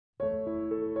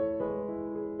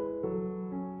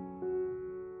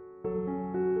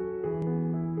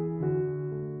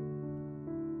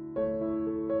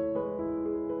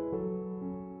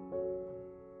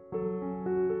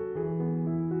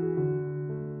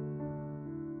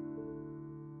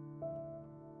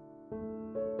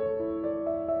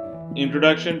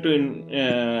introduction to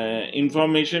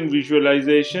information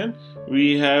visualization,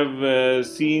 we have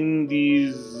seen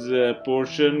these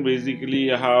portion, basically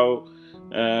how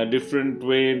different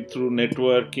way through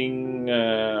networking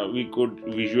we could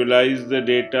visualize the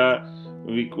data.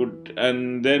 We could,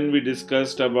 and then we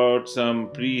discussed about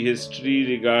some prehistory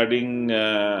regarding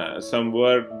some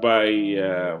work by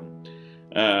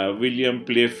William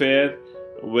Playfair,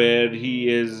 where he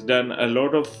has done a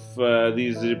lot of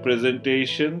these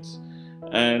representations.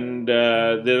 And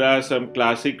there are some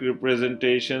classic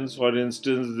representations. For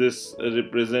instance, this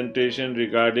representation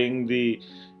regarding the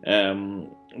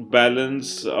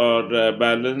balance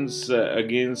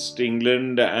against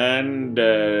England and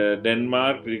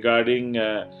Denmark regarding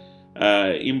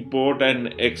import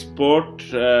and export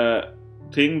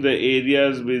thing. The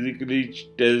areas basically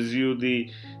tells you the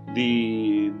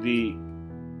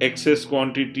excess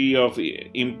quantity of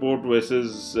import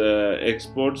versus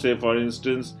export. Say for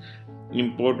instance,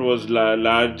 import was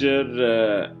larger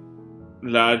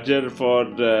for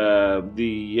the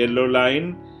yellow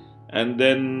line, and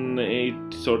then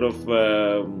it sort of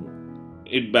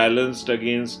it balanced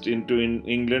against into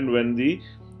England when the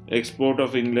export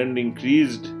of England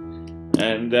increased,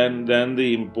 and then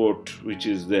the import which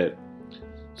is there.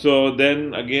 So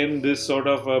then again, this sort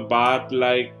of a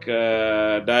bar-like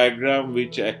diagram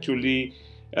which actually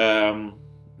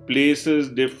places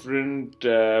different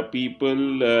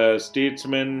people,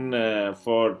 statesmen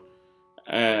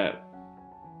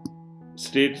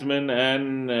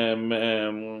and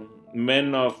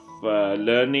men of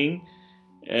learning,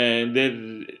 and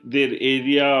their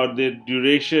area or their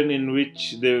duration in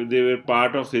which they were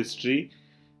part of history.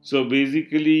 So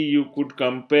basically, you could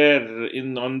compare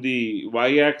on the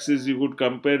y-axis. You could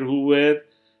compare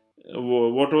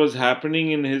what was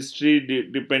happening in history,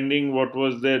 depending what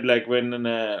was there. Like when,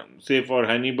 say, for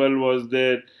Hannibal was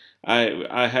there,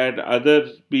 I had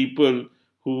other people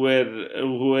who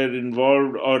were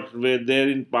involved or were there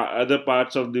in other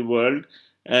parts of the world,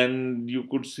 and you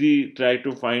could try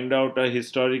to find out a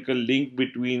historical link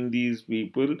between these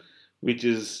people, which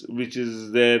is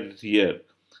there here.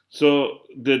 So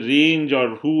the range,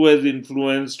 or who has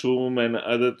influenced whom and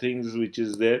other things which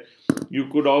is there. You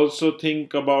could also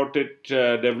think about it,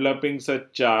 developing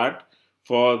such chart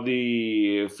for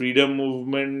the freedom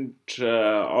movement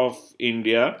of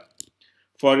India.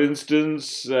 For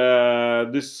instance,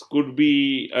 this could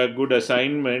be a good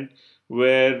assignment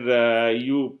where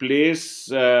you place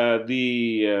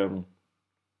the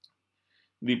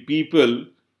people,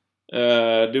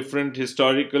 different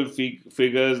historical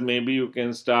figures. Maybe you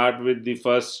can start with the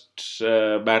first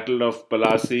Battle of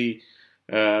Palasi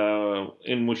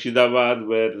in Murshidabad,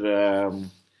 where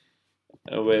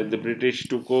the British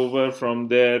took over. From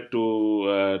there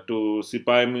to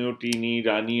Sipai Mutiny,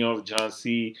 Rani of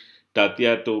Jhansi,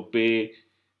 Tatya Tope,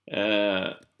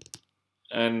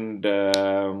 and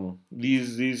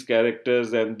these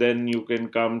characters. And then you can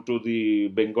come to the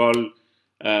Bengal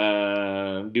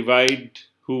divide,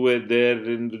 who were there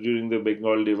during the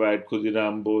Bengal divide: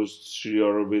 Khudiram Bose, Sri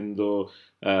Aurobindo,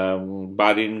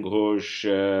 Barin Ghosh,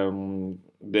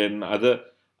 then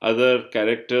other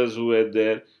characters who were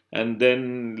there. And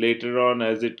then later on,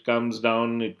 as it comes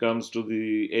down, it comes to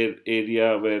the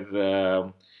area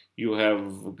where you have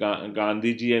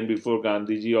Gandhiji, and before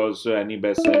Gandhiji also Annie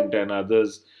Besant and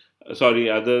others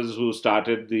who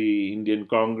started the Indian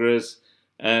Congress.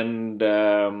 And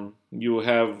you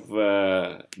have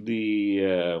the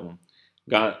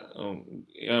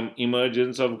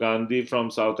emergence of Gandhi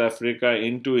from South Africa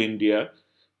into India,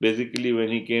 basically when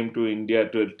he came to India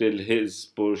till his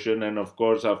portion. And of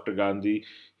course, after Gandhi,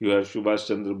 you have Subhash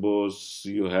Chandra Bose,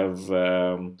 you have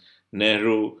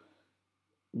Nehru.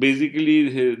 Basically,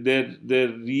 their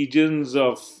regions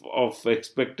of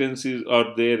expectancies,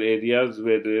 or their areas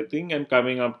where they think, and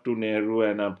coming up to Nehru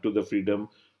and up to the freedom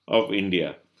of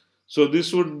India. So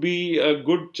this would be a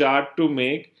good chart to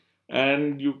make,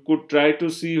 and you could try to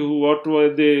see what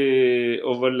were the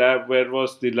overlap. Where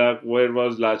was Tilak? Where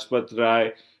was Lajpat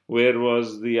Rai? Where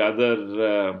was the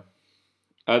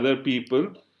other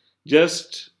people?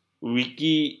 Just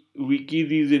wiki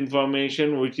these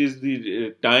information, which is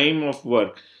the time of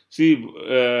work. See,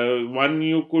 one,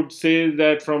 you could say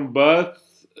that from birth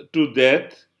to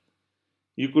death,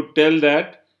 you could tell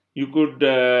that. You could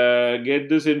get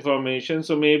this information.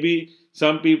 So maybe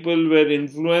some people were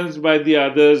influenced by the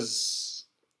others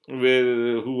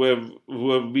who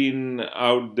have been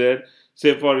out there.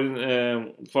 Say for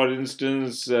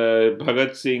instance,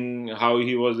 Bhagat Singh, how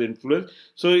he was influenced.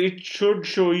 So it should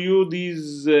show you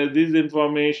these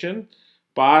information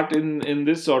part in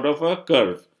this sort of a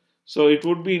curve. So it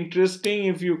would be interesting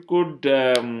if you could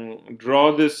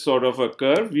draw this sort of a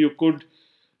curve. You could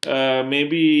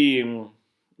maybe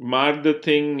mark the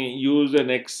thing, use an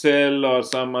Excel or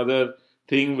some other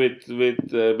thing with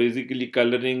basically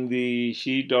coloring the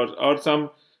sheet, or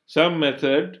some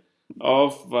method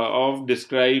of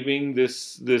describing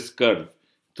this curve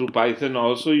through Python.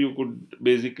 Also, you could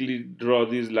basically draw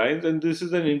these lines, and this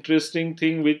is an interesting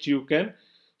thing which you can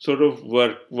sort of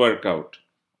work out.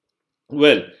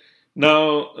 Well,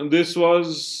 now this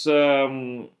was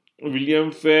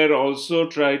William Fair also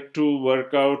tried to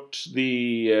work out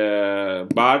the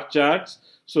bar charts.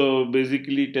 So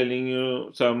basically, telling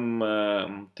you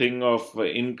some thing of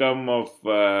income of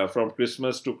from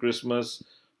Christmas to Christmas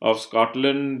of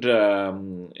Scotland.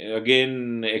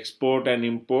 Again, export and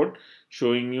import,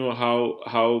 showing you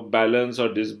how balanced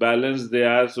or disbalanced they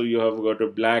are. So you have got a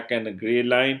black and a gray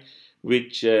line,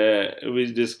 which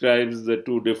describes the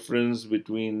two difference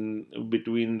between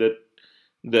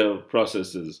the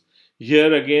processes.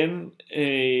 Here again,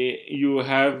 you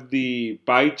have the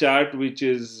pie chart, which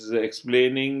is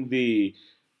explaining the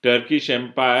Turkish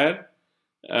Empire,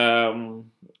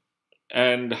 um,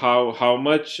 and how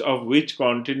much of which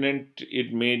continent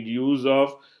it made use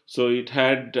of. So it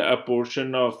had a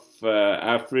portion of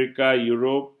Africa,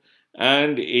 Europe,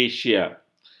 and Asia.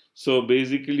 So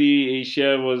basically,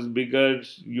 Asia was bigger,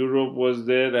 Europe was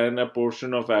there, and a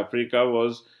portion of Africa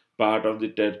was part of the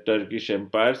Turkish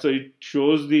Empire. So it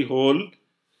shows the whole.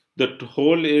 The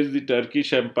whole is the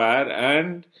Turkish Empire,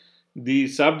 and the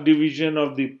subdivision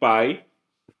of the pie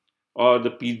or the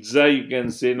pizza, you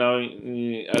can say now.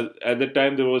 At the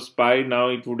time there was pie, now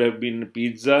it would have been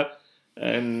pizza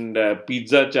and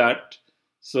pizza chart.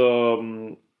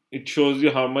 So it shows you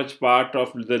how much part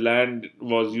of the land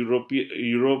was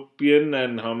European,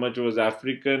 and how much was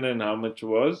African, and how much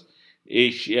was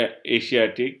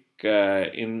Asiatic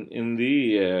in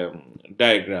the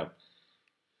diagram.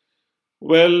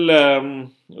 Well,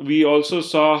 we also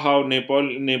saw how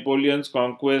Napoleon's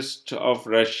conquest of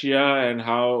Russia, and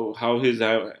how his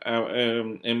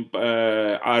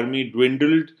army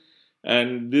dwindled,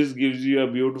 and this gives you a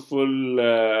beautiful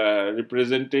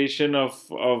representation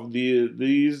of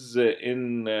these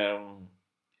in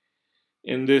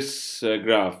this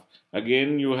graph.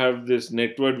 Again, you have this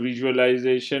network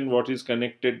visualization, what is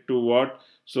connected to what.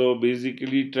 So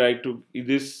basically,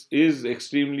 this is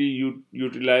extremely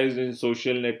utilized in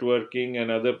social networking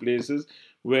and other places,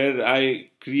 where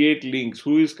I create links,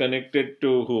 who is connected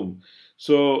to whom.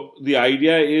 So the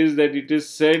idea is that it is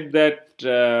said that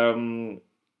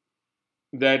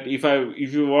that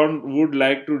if you would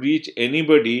like to reach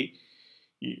anybody,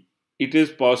 it is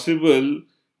possible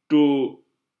to,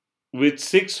 with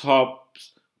 6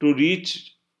 hops, to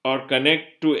reach or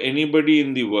connect to anybody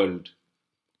in the world.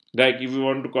 Like if you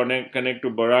want to connect to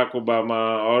Barack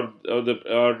Obama, or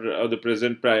the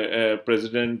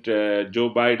President Joe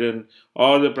Biden,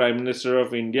 or the Prime Minister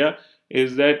of India,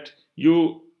 is that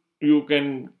you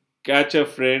can catch a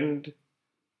friend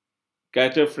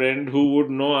who would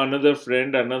know another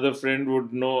friend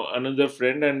would know another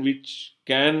friend, and which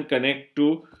can connect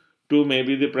to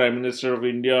maybe the Prime Minister of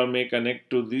India, or may connect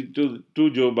to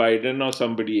Joe Biden or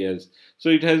somebody else. So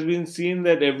it has been seen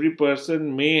that every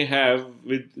person may have,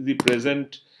 with the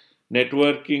present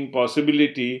networking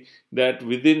possibility, that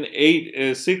within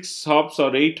 6 hops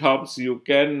or 8 hops, you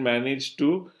can manage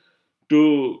to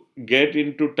get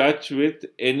into touch with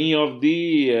any of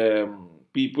the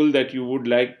people that you would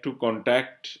like to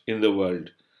contact in the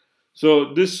world.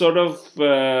 So this sort of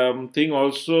thing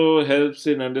also helps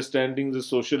in understanding the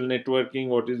social networking,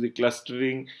 what is the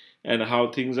clustering, and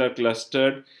how things are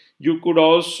clustered. You could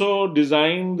also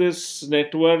design this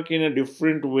network in a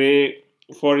different way.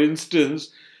 For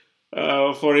instance,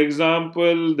 for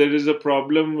example, there is a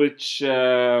problem which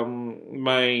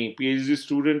my PhD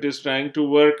student is trying to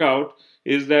work out,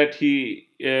 is that she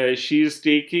is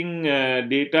taking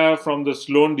data from the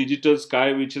Sloan Digital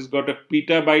Sky, which has got a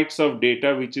petabytes of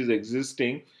data which is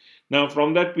existing. Now,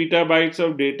 from that petabytes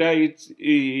of data,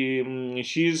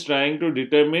 she is trying to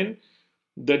determine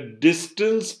the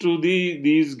distance to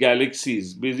these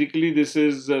galaxies. Basically, this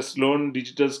is a Sloan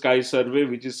Digital Sky Survey,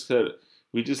 which is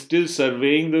still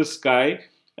surveying the sky,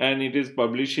 and it is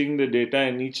publishing the data,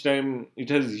 and each time it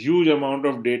has huge amount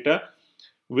of data,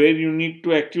 where you need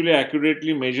to actually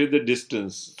accurately measure the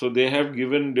distance. So they have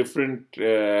given different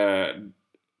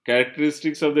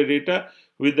characteristics of the data.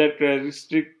 With that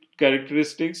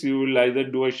characteristics, you will either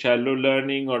do a shallow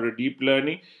learning or a deep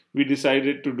learning. We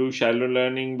decided to do shallow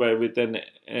learning with an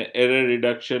error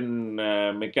reduction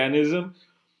mechanism,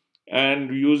 and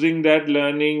using that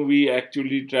learning, we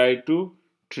actually try to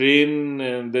train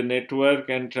the network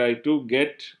and try to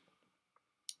get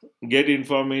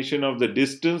information of the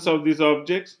distance of these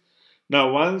objects.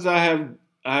 Now, once I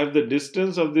have the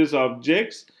distance of these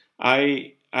objects,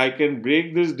 I can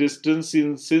break this distance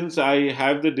in, since I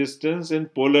have the distance in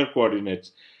polar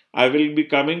coordinates. I will be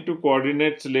coming to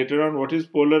coordinates later on. What is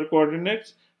polar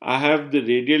coordinates? I have the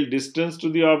radial distance to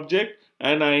the object,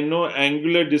 and I know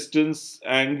angular distance,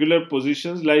 angular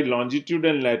positions like longitude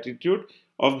and latitude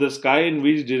of the sky, in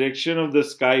which direction of the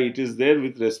sky it is there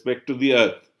with respect to the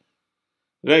earth.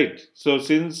 Right. So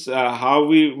since how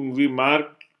we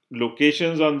mark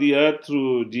locations on the earth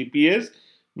through GPS,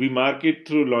 we mark it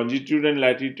through longitude and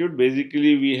latitude.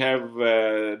 Basically, we have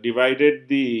divided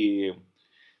the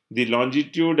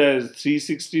longitude as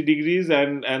 360 degrees,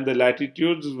 and the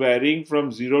latitudes varying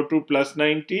from 0 to plus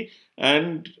 90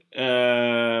 and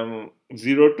 0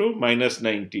 to minus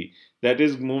 90. That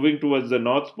is moving towards the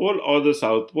North Pole or the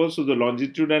South Pole. So the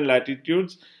longitude and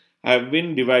latitudes have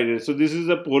been divided. So this is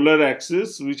a polar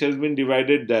axis which has been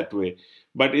divided that way.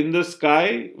 But in the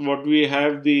sky, what we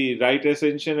have, the right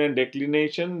ascension and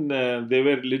declination, they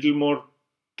were little more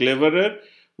cleverer.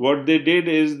 What they did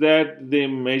is that they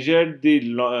measured the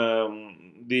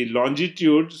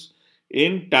longitudes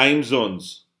in time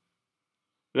zones.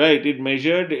 Right, it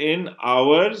measured in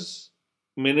hours,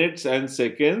 minutes, and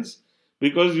seconds,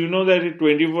 because you know that in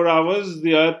 24 hours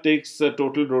the Earth takes a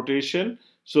total rotation.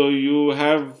 So you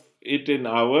have it in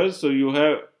hours. So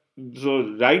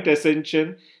right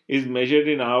ascension is measured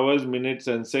in hours, minutes,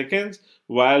 and seconds,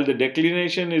 while the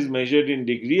declination is measured in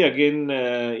degree. Again,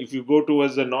 if you go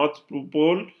towards the North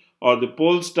Pole or the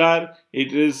pole star,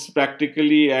 it is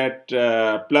practically at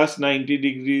plus 90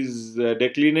 degrees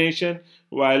declination,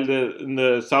 while in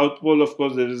the South Pole, of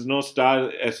course, there is no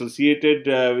star associated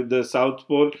with the South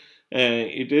Pole.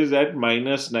 It is at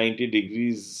minus 90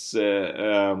 degrees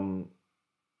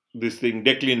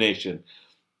declination.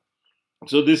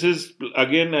 So this is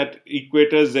again at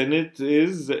equator zenith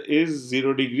is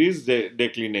 0 degrees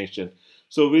declination.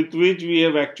 So with which we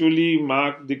have actually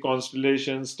marked the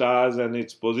constellation, stars, and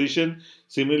its position.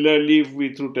 Similarly, if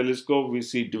we through telescope we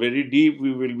see it very deep,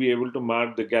 we will be able to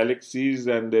mark the galaxies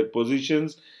and their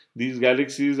positions. These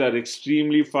galaxies are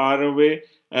extremely far away,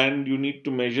 and you need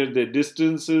to measure their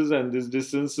distances, and these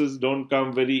distances don't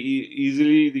come very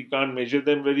easily. You can't measure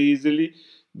them very easily.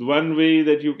 One way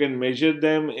that you can measure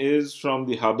them is from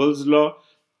the Hubble's law.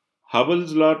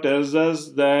 Hubble's law tells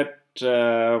us that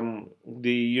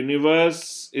the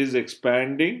universe is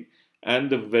expanding, and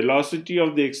the velocity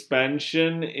of the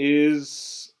expansion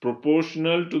is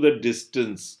proportional to the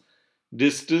distance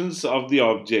of the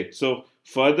object. So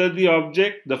further the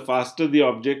object, the faster the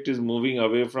object is moving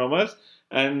away from us.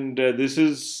 And this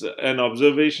is an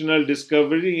observational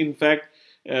discovery. In fact,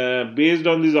 based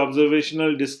on this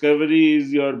observational discovery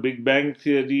is your Big Bang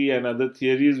theory and other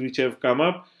theories which have come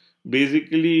up.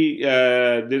 Basically,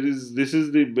 this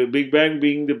is the Big Bang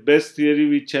being the best theory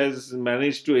which has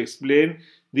managed to explain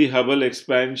the Hubble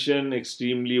expansion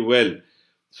extremely well.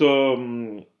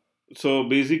 So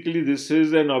basically, this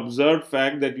is an observed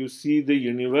fact that you see the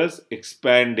universe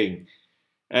expanding,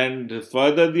 and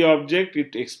further the object,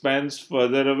 it expands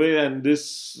further away. And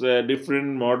this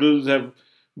different models have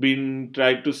been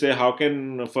tried to say how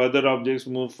can further objects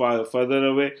move further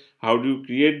away. How do you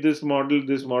create this model?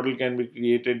 This model can be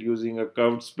created using a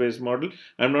curved space model.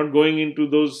 I'm not going into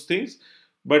those things,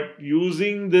 but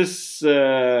using this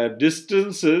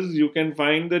distances, you can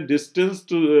find the distance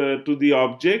to the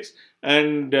objects,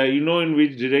 and you know in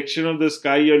which direction of the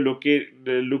sky you're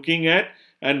looking at,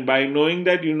 and by knowing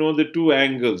that, you know the two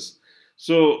angles.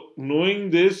 So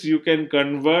knowing this, you can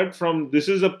convert from, this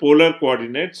is a polar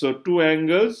coordinate, so two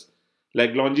angles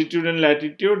like longitude and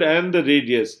latitude and the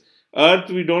radius.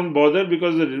 Earth we don't bother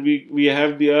because we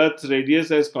have the Earth's radius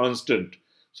as constant.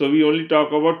 So we only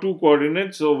talk about two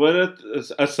coordinates over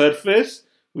a surface,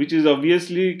 which is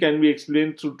obviously can be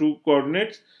explained through two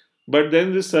coordinates. But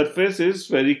then the surface is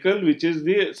spherical, which is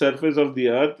the surface of the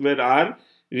Earth, where r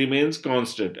remains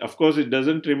constant. Of course, it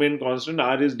doesn't remain constant.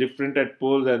 R is different at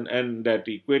poles and at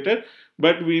equator,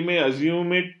 but we may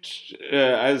assume it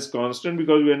as constant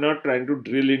because we are not trying to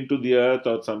drill into the Earth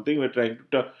or something. We're trying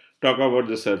to talk about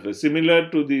the surface. Similar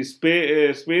to the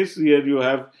space, here you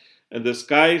have the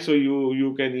sky, so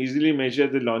you can easily measure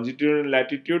the longitude and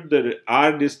latitude. The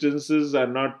R distances are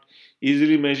not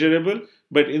easily measurable,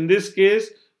 but in this case,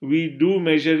 we do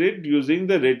measure it using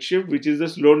the redshift, which is the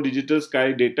Sloan Digital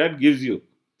Sky data it gives you.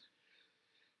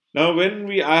 Now, when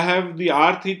I have the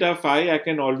r theta phi, I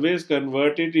can always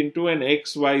convert it into an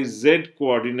x, y, z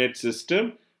coordinate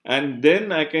system, and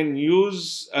then I can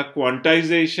use a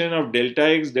quantization of delta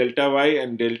x, delta y,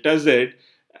 and delta z,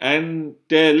 and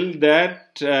tell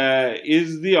that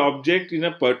is the object in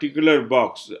a particular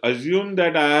box. Assume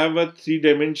that I have a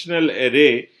three-dimensional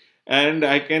array, and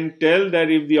I can tell that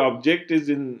if the object is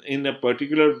in a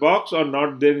particular box or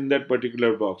not there in that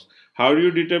particular box. How do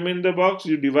you determine the box?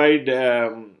 You divide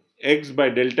x by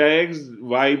delta x,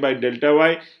 y by delta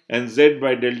y, and z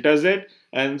by delta z.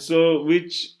 And so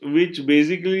which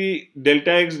basically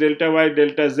delta x, delta y,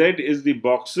 delta z is the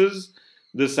boxes,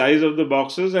 the size of the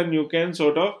boxes, and you can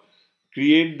sort of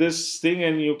create this thing,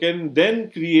 and you can then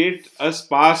create a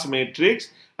sparse matrix.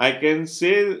 I can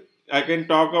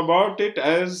talk about it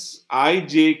as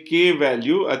ijk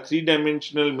value, a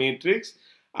three-dimensional matrix.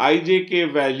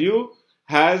 Ijk value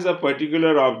has a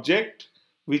particular object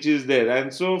which is there,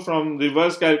 and so from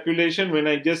reverse calculation, when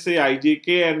I just say ijk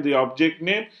and the object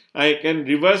name, I can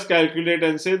reverse calculate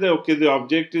and say that okay, the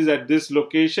object is at this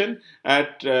location,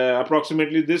 at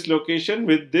approximately this location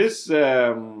with this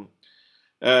thing.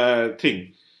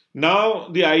 Now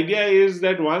the idea is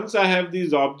that once I have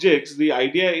these objects, the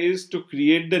idea is to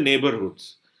create the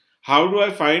neighborhoods. How do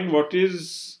I find what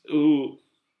is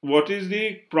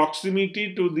the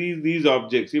proximity to these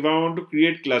objects if I want to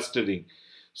create clustering?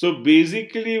 So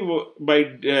basically,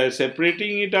 by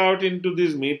separating it out into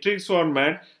this matrix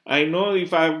format, I know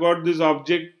if I've got this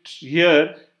object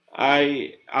here,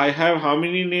 I have how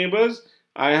many neighbors?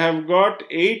 I have got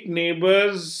 8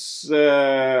 neighbors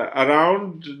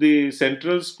around the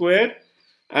central square,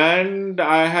 and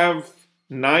I have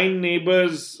 9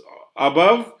 neighbors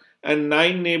above and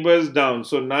 9 neighbors down.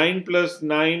 So 9 plus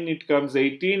 9, it comes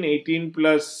 18. 18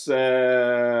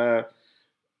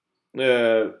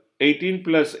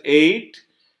 plus 8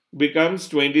 becomes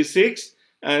 26,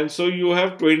 and so you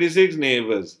have 26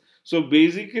 neighbors. So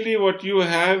basically what you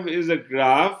have is a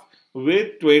graph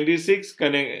with 26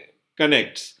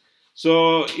 connects.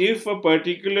 So if a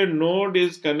particular node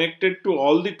is connected to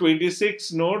all the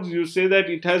 26 nodes, you say that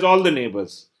it has all the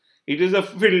neighbors. It is a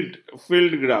filled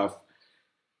graph.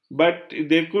 But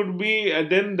there could be,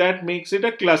 then that makes it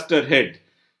a cluster head.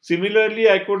 Similarly,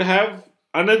 I could have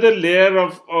another layer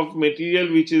of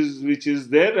material which is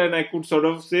there, and I could sort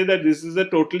of say that this is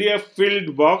totally a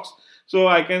filled box. So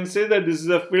I can say that this is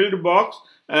a filled box,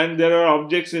 and there are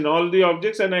objects in all the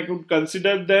objects, and I could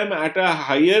consider them at a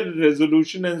higher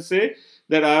resolution and say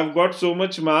that I have got so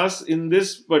much mass in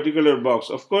this particular box.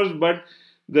 Of course, but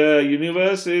the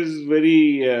universe is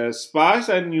very sparse,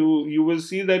 and you will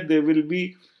see that there will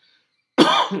be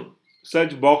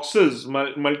such boxes,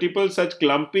 multiple such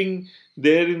clumping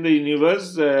there in the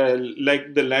universe,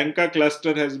 like the Lanka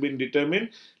cluster has been determined.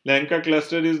 Lanka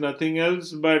cluster is nothing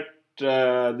else but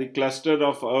the cluster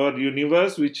of our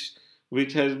universe, which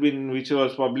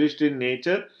was published in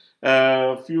Nature.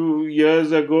 A few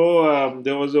years ago,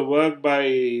 there was a work by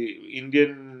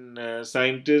Indian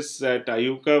scientists at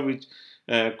IIITA which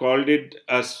called it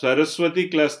a Saraswati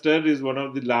cluster, is one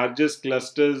of the largest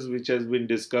clusters which has been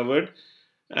discovered,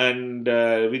 and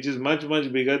which is much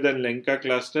bigger than Lanka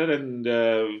cluster. And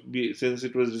since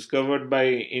it was discovered by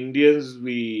Indians,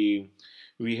 we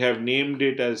have named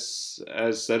it as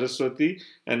Saraswati.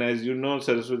 And as you know,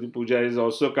 Saraswati Puja is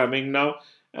also coming now,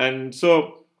 and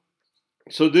so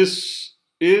this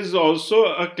is also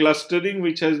a clustering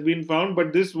which has been found.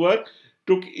 But this work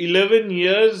took 11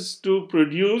 years to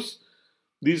produce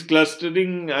this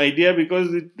clustering idea,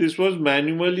 because this was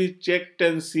manually checked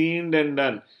and seen and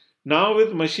done. Now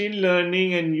with machine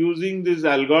learning and using these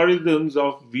algorithms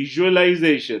of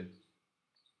visualization,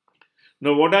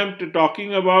 now what I'm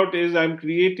talking about is I'm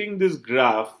creating this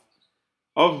graph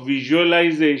of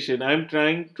visualization. I'm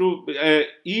trying to,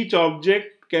 each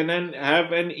object can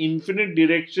have an infinite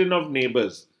direction of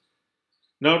neighbors.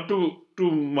 Now to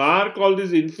mark all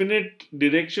this infinite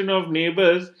direction of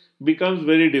neighbors becomes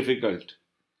very difficult.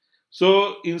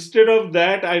 So instead of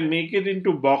that, I make it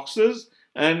into boxes,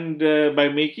 and by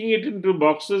making it into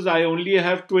boxes, I only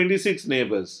have 26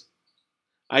 neighbors.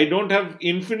 I don't have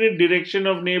infinite direction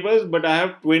of neighbors, but I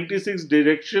have 26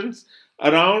 directions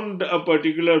around a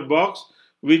particular box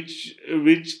which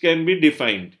can be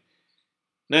defined.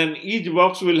 And each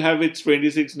box will have its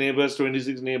 26 neighbors,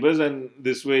 and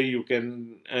this way you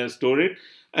can store it.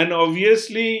 And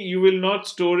obviously, you will not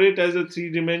store it as a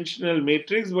three-dimensional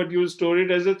matrix, but you will store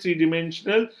it as a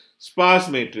three-dimensional sparse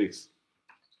matrix.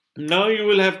 Now you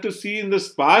will have to see in the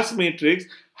sparse matrix,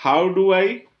 how do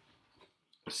I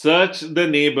search the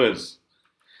neighbors?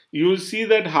 You will see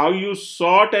that how you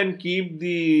sort and keep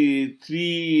the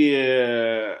three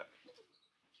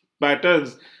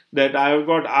patterns, that I have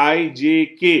got I, J,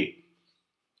 K.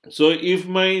 So if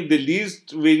the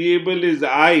least variable is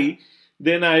I,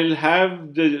 then I'll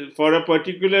have for a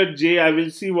particular J, I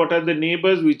will see what are the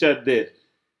neighbors which are there.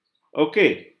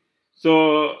 Okay,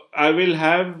 so I will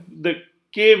have the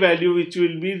k value, which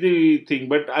will be the thing,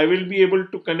 but I will be able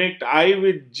to connect I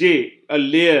with j, a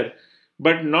layer,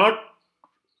 but not,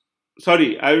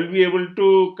 sorry, I will be able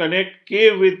to connect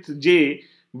k with j,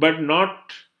 but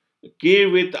not k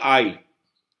with I.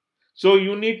 So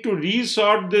you need to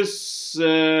resort this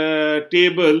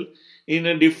table in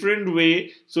a different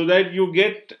way so that you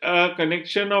get a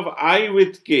connection of I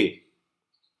with k.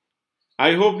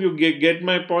 I hope you get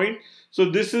my point. So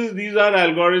these are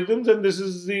algorithms, and this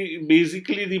is the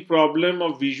basically the problem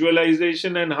of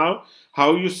visualization, and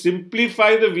how you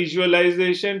simplify the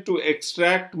visualization to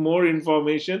extract more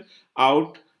information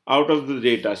out of the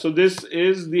data. So this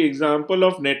is the example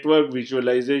of network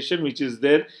visualization, which is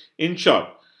there in short.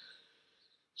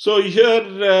 So here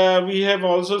we have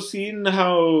also seen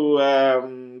how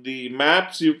the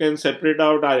maps, you can separate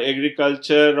out our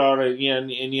agriculture or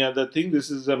any other thing.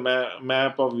 This is a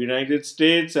map of United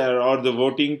States, or the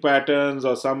voting patterns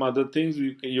or some other things.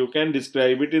 You can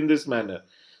describe it in this manner.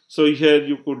 So here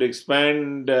you could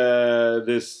expand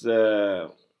this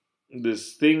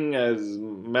thing as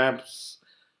maps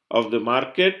of the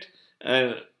market,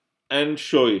 and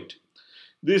show it.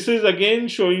 This is again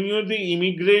showing you the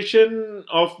immigration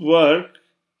of work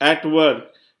at work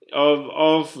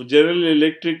of General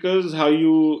Electricals, how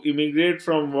you immigrate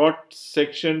from what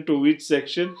section to which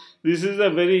section. This is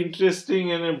a very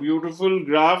interesting and a beautiful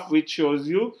graph which shows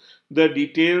you the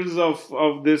details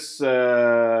of this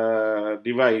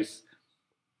device.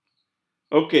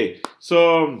 Okay,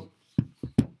 so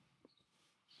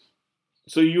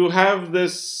you have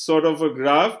this sort of a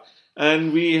graph,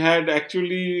 and we had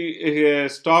actually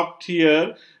stopped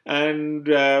here, and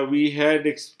we had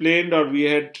explained, or we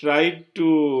had tried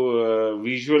to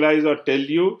visualize or tell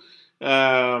you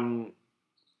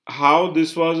how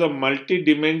this was a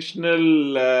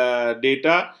multi-dimensional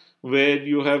data, where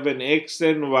you have an x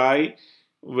and y,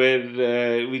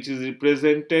 where which is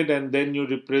represented, and then you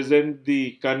represent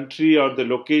the country or the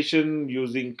location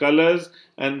using colors,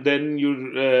 and then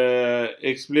you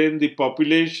explain the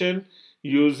population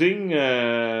using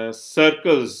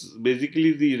circles.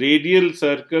 Basically, the radial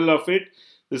circle of it,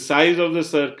 the size of the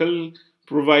circle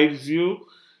provides you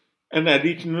an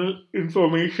additional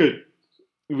information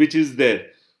which is there.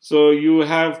 So you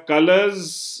have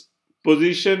colors,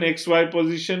 position, xy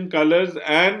position, colors,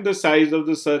 and the size of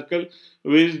the circle,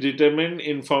 which determine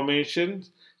information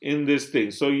in this thing.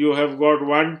 So you have got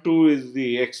 1, 2 is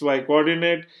the xy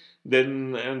coordinate,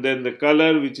 and then the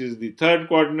color, which is the third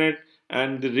coordinate,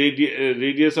 and the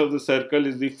radius of the circle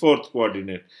is the fourth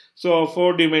coordinate. So a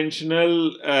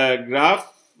four-dimensional graph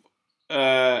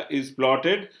is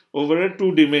plotted over a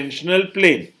two-dimensional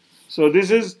plane. So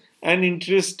this is an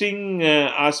interesting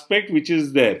aspect which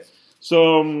is there.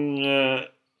 So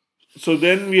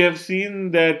then we have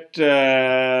seen that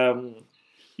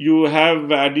you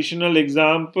have additional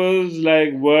examples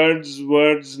like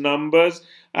words, numbers.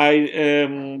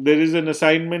 There is an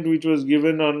assignment which was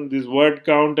given on this word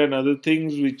count and other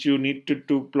things which you need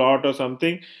to plot or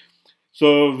something.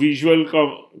 So visual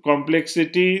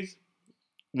complexities.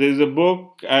 There is a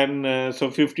book, and so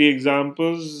 50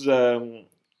 examples.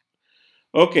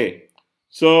 Okay,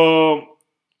 so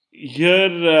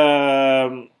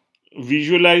here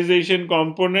visualization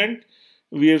component,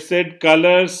 we have said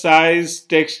color, size,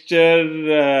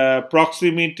 texture,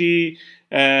 proximity,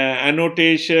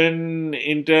 annotation,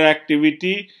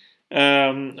 interactivity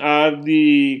are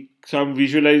the some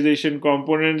visualization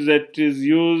components that is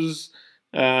used.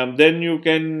 Then you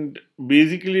can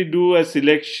basically do a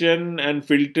selection and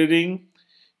filtering.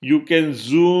 You can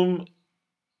zoom,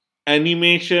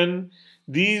 animation.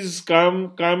 These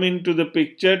come into the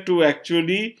picture to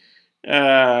actually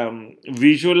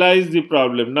visualize the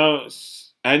problem. Now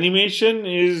animation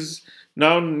is,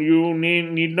 now you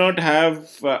need not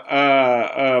have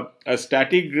a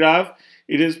static graph.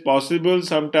 It is possible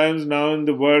sometimes now in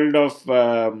the world of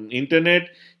internet,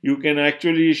 you can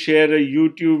actually share a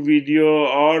YouTube video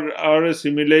or a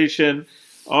simulation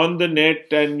on the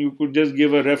net, and you could just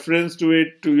give a reference to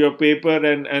it, to your paper,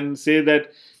 and say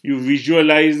that you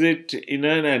visualize it in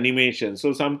an animation.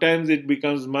 So sometimes it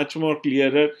becomes much more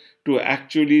clearer to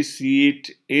actually see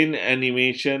it in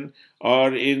animation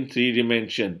or in 3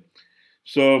 dimension.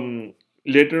 So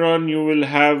later on you will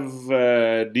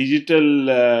have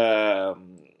digital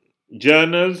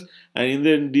journals, and in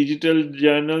the digital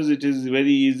journals it is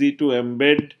very easy to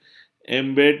embed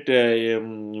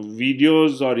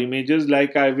videos or images.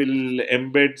 Like I will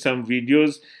embed some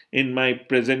videos in my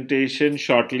presentation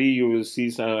shortly. You will see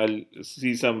some, I'll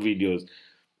see some videos.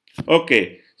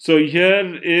 Okay, So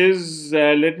here is,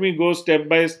 let me go step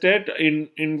by step in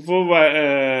wise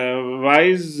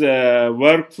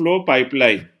workflow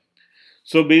pipeline.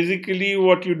 So basically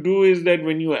what you do is that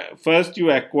when you first you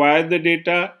acquire the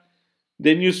data,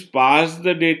 then you sparse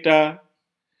the data,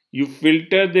 you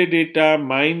filter the data,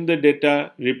 mine the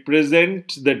data,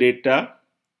 represent the data.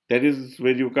 That is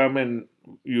where you come and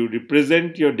you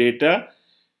represent your data,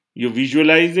 you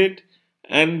visualize it,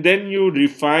 and then you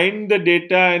refine the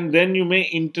data, and then you may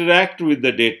interact with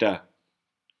the data.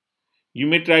 You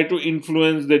may try to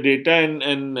influence the data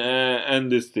and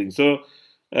this thing. So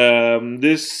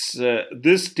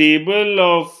this table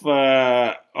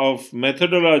of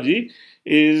methodology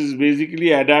is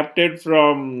basically adapted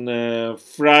from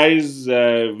Fry's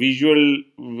visual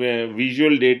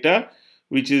data,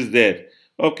 which is there.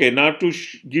 Okay, now to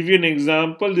give you an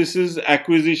example, this is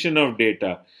acquisition of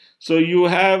data. So you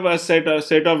have a set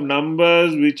of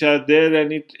numbers which are there,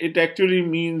 and it actually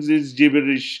means it's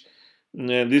gibberish.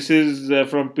 This is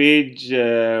from page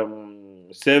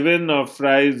 7 of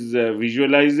Fry's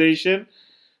visualization.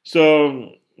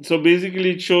 So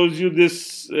basically, it shows you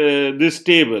this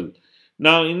table.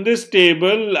 Now, in this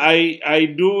table,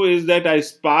 I do is that I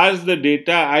sparse the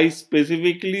data. I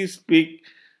specifically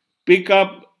pick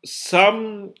up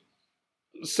some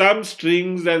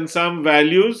strings and some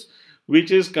values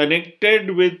which is connected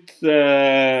with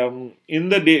in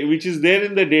the which is there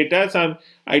in the data. Some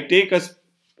I take a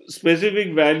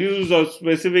specific values or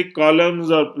specific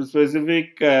columns or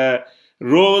specific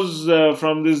rows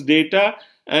from this data,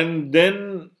 and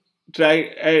then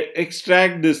try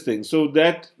extract this thing. So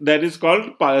that is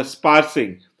called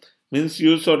sparsing. Means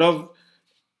you sort of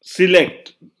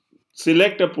select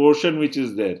select a portion which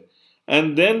is there,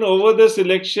 and then over the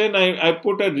selection I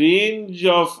put a range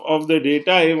of the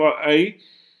data. I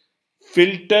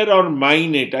filter or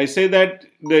mine it. I say that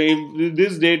if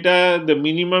this data, the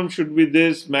minimum should be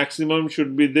this, maximum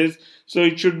should be this. So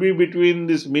it should be between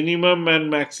this minimum and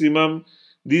maximum.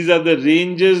 These are the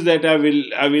ranges that I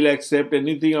will accept.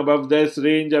 Anything above this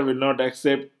range I will not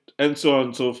accept, and so on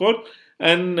and so forth.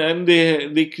 And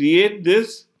they create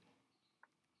this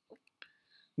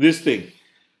thing.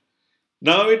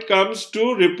 Now it comes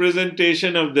to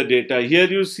representation of the data. Here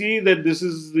you see that this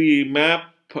is the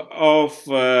map of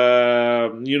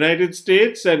United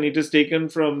States, and it is taken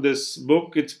from this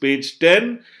book. It's page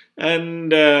 10, and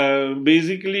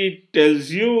basically it tells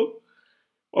you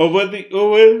over the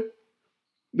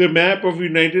map of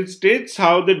United States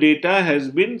how the data has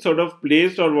been sort of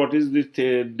placed, or what is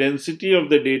the density of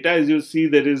the data. As you see,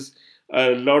 there is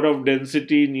a lot of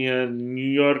density near New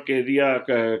York area,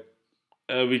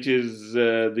 which is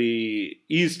the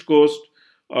east coast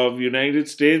of United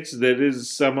States. There is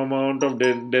some amount of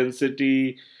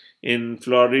density in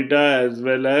Florida, as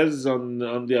well as on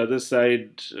the other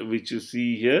side, which you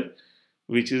see here,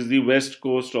 which is the west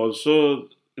coast. Also,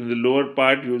 in the lower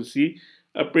part, you'll see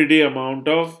a pretty amount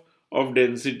of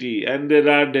density, and there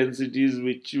are densities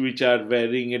which are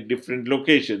varying at different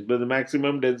locations, but the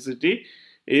maximum density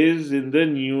is in the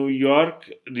New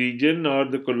York region or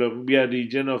the Columbia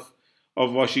region of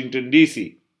Washington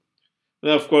DC.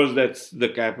 Now, of course, that's the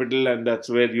capital, and that's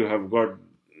where you have got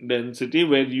density.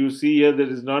 Where you see here, there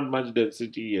is not much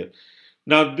density here.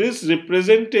 Now, this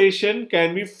representation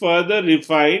can be further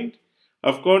refined.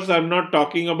 Of course, I'm not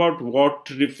talking about what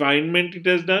refinement it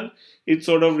has done. It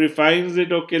sort of refines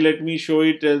it. Okay, let me show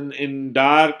it in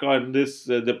dark, on this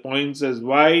the points as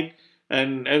white,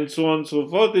 and so on and so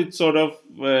forth. It's sort of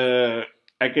I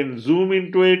can zoom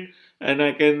into it, and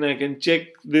I can check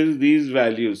these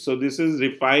values. So this is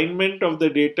refinement of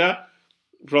the data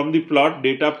from the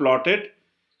data plotted,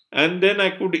 and then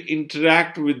I could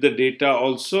interact with the data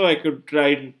also. I could try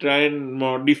and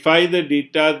modify the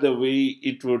data the way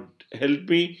it would help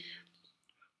me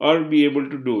or be able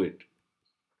to do it.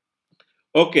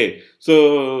 Okay,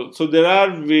 so there are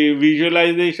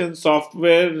visualization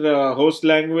software, host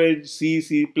language,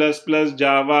 C++,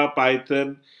 Java,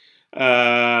 Python,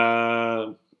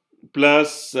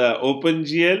 plus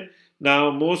OpenGL.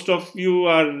 Now, most of you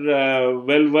are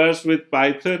well versed with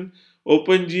Python.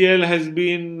 OpenGL has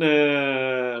been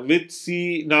with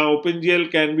C. Now, OpenGL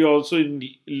can be also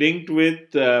linked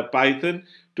with Python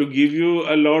to give you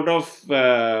a lot of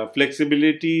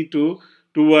flexibility to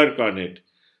work on it.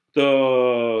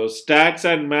 The stats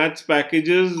and maths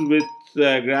packages with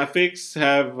graphics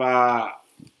have R,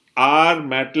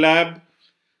 MATLAB.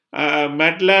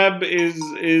 MATLAB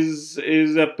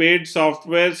is a paid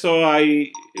software, so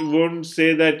I won't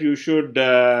say that you should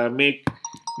make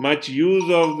much use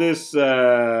of this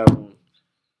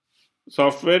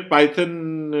software.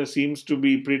 Python seems to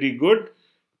be pretty good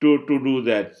to do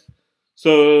that.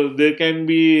 So there can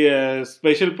be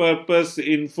special purpose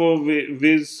info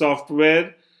viz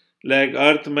software like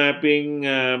earth mapping,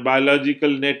 biological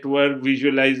network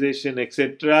visualization,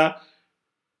 etc.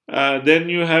 Then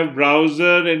you have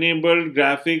browser enabled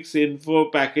graphics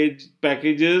info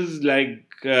packages like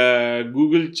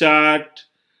Google Chart,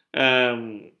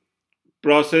 um,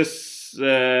 process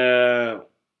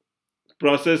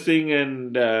processing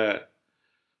and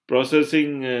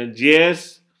processing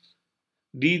JS,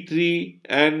 D3,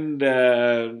 and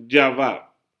Java,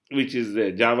 which is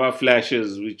there, Java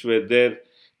flashes, which were there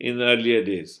in earlier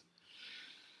days.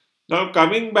 Now,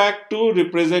 coming back to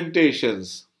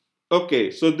representations.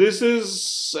 Okay, so this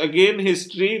is again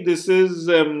history. This is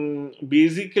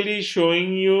basically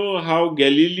showing you how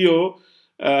Galileo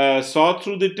saw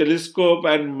through the telescope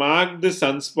and marked the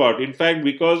sunspot. In fact,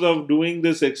 because of doing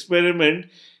this experiment,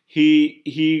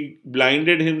 he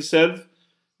blinded himself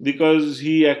because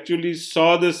he actually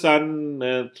saw the sun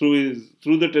through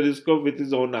the telescope with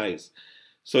his own eyes.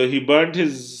 So he burnt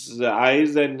his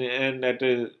eyes, and at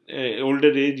a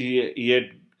older age he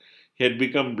had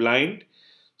become blind.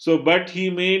 So, but he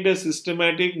made a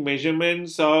systematic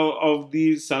measurements of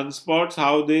these sunspots,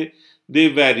 how they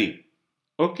vary.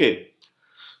 Okay.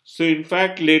 So, in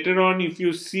fact, later on, if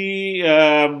you see,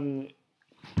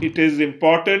 it is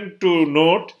important to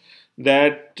note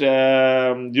that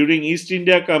during East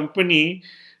India Company,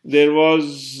 there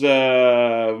was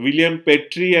William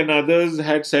Petrie and others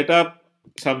had set up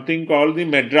something called the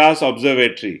Madras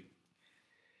Observatory.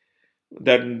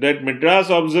 That Madras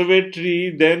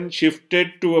Observatory then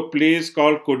shifted to a place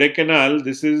called Kodaikanal.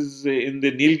 This is in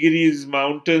the Nilgiris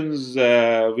mountains,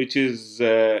 which is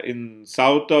in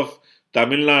south of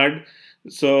Tamil Nadu.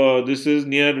 So this is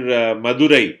near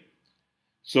Madurai.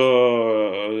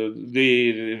 So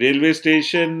the railway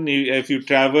station, if you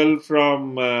travel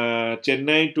from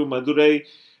Chennai to Madurai,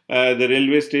 the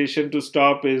railway station to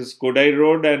stop is Kodai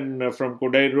Road, and from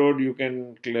Kodai Road you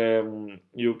can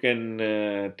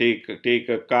take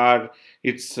a car.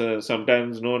 It's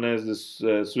sometimes known as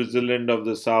the Switzerland of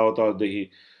the South, or the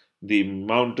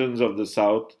mountains of the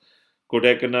South.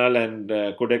 Kodaikanal, and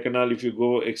Kodaikanal, if you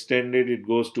go extended, it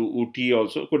goes to Ooty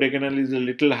also. Kodaikanal is a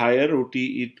little higher.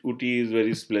 Ooty is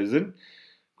very pleasant.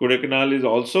 Kodaikanal is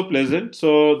also pleasant.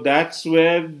 So that's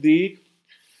where the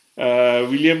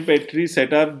William Petrie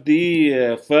set up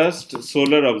the first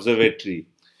solar observatory.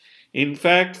 In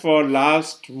fact, for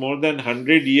last more than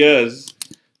 100 years,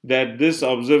 that this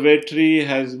observatory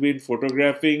has been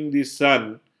photographing the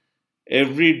sun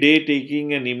every day,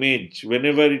 taking an image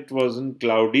whenever it wasn't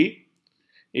cloudy.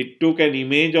 It took an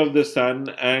image of the sun,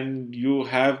 and you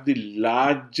have the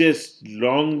longest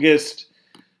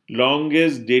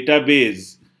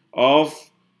database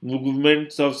of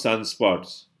movements of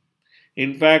sunspots.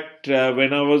 In fact,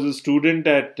 when I was a student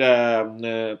at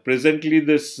presently,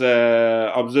 this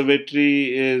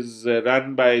observatory is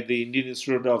run by the Indian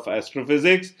Institute of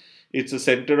Astrophysics. It's a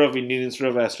center of Indian Institute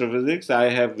of Astrophysics. I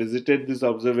have visited this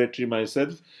observatory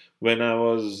myself when I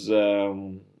was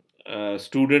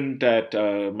student at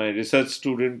my research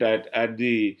student at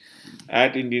Indian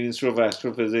Institute of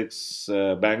Astrophysics,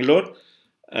 Bangalore,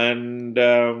 and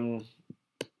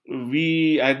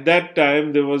we at that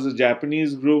time there was a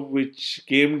Japanese group which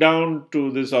came down to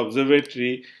this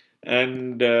observatory,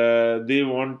 and they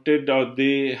wanted, or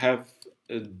they have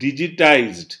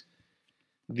digitized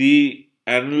the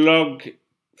analog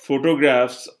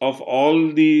photographs of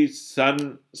all the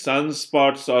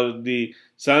sunspots or the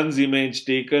sun's image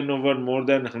taken over more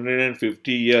than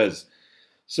 150 years.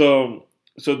 So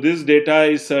this data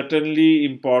is certainly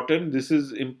important. This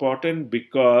is important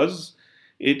because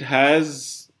it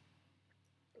has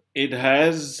a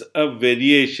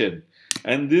variation,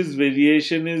 and this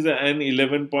variation is an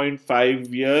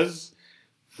 11.5 years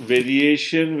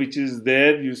variation which is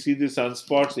there. You see the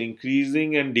sunspots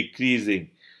increasing and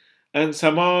decreasing, and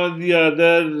somehow or the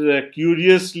other,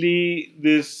 curiously,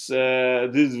 this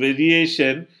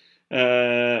variation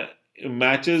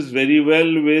matches very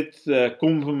well with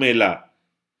Kumbh Mela.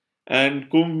 And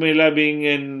Kumbh Mela being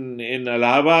in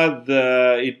Allahabad,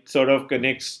 it sort of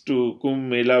connects to Kumbh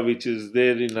Mela, which is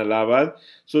there in Allahabad.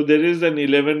 So there is an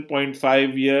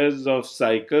 11.5 years of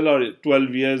cycle, or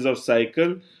 12 years of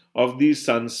cycle of these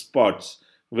sunspots,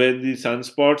 where the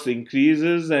sunspots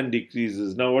increases and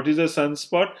decreases. Now, what is a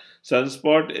sunspot?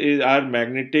 Sunspot are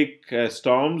magnetic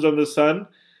storms on the sun.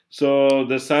 So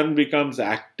the sun becomes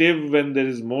active when there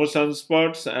is more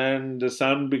sunspots, and the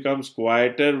sun becomes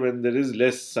quieter when there is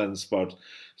less sunspots.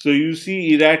 So you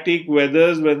see erratic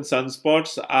weathers when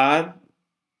sunspots are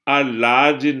are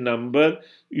large in number,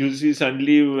 you see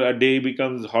suddenly a day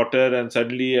becomes hotter and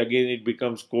suddenly again it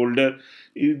becomes colder.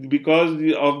 Because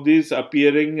of this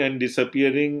appearing and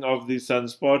disappearing of the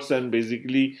sunspots, and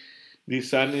basically the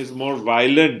sun is more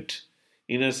violent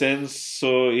in a sense,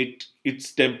 so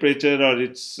its temperature or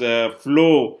its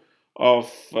flow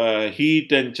of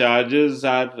heat and charges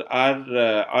are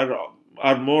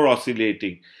more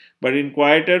oscillating. But in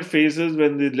quieter phases,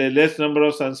 when the less number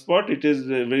of sunspot, it is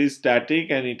very static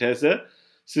and it has a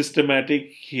systematic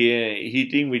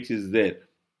heating which is there.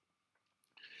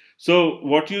 So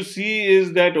what you see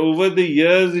is that over the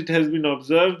years it has been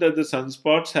observed that the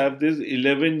sunspots have this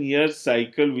 11-year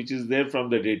cycle which is there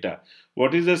from the data.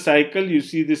 What is the cycle? You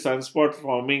see the sunspot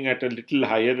forming at a little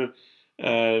higher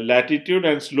latitude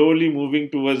and slowly moving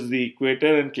towards the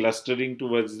equator and clustering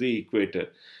towards the equator.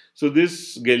 So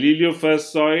this Galileo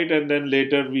first saw it, and then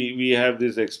later we have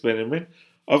this experiment.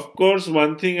 Of course,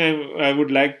 one thing I would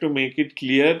like to make it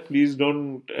clear, please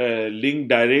don't link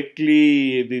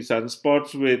directly the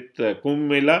sunspots with Kumbh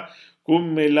Mela.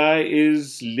 Kumbh Mela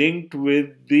is linked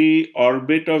with the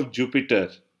orbit of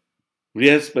Jupiter,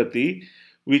 Brihaspati,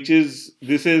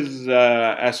 this is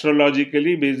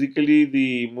astrologically, basically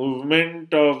the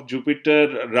movement of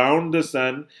Jupiter around the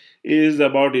sun is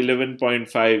about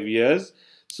 11.5 years.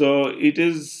 So it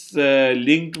is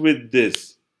linked with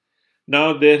this.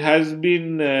 Now there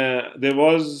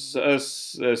was a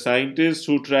scientist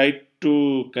who tried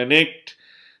to connect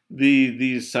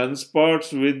the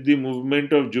sunspots with the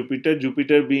movement of Jupiter.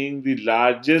 Jupiter being the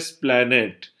largest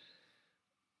planet.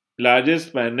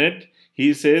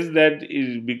 He says that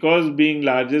because being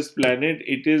largest planet,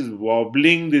 it is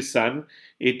wobbling the sun.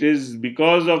 It is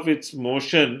because of its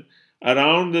motion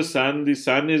around the sun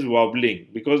is wobbling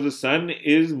because the sun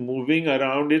is moving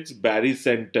around its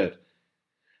barycenter.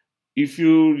 If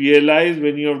you realize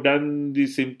when you have done the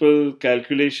simple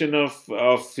calculation of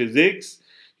physics,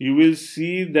 you will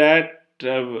see that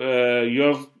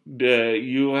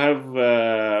you have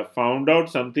found out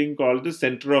something called the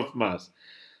center of mass.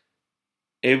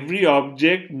 Every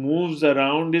object moves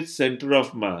around its center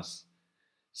of mass.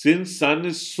 Since sun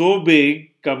is so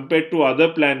big compared to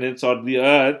other planets or the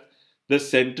earth, the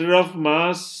center of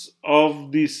mass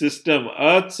of the system,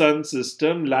 Earth-Sun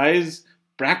system, lies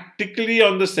practically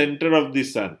on the center of the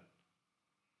sun.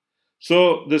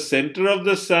 So the center of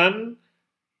the sun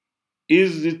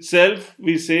is itself,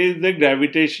 we say, the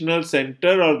gravitational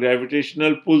center or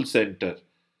gravitational pull center.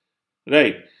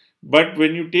 Right. But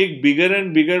when you take bigger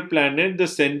and bigger planet, the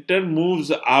center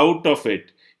moves out of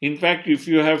it. In fact, if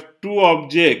you have two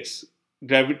objects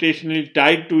gravitationally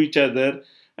tied to each other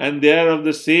and they are of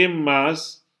the same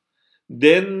mass,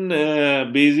 then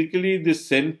basically the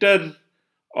center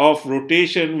of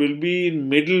rotation will be in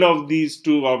middle of these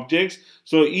two objects.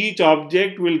 So each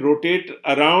object will rotate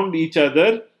around each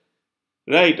other,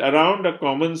 right, around a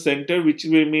common center which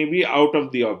may be out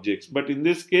of the objects. But in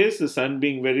this case, the sun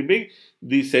being very big,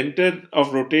 the center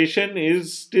of rotation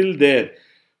is still there.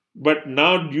 But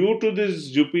now due to this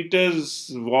Jupiter's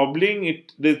wobbling,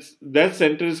 that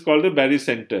center is called the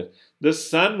barycenter. The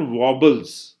sun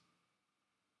wobbles,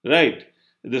 right?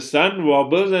 The sun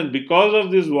wobbles, and because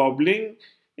of this wobbling,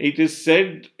 it is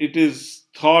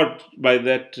thought by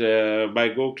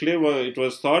Gokhale, it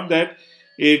was thought that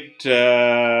it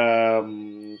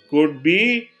could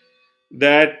be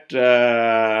that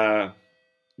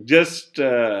just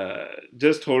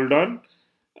hold on.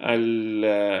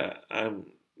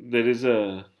 There is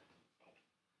a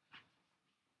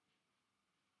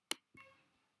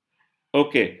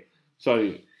okay.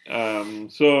 Sorry.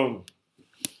 So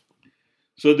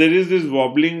there is this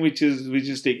wobbling which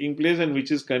is taking place and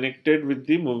which is connected with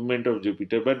the movement of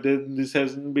Jupiter. But this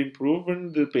hasn't been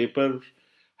proven. The paper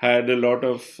had a lot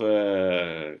of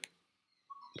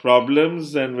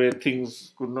problems and where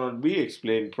things could not be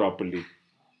explained properly.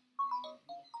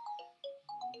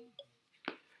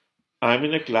 I'm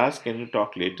in a class. Can you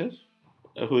talk later?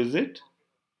 Who is it?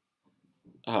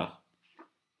 Ah.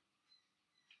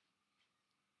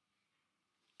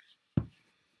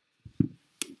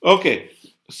 Okay.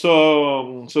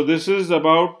 So this is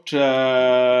about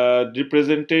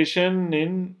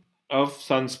representation of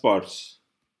sunspots.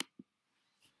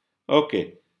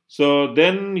 Okay. So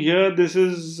then here this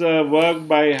is work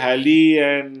by Halley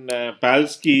and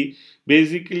Palsky.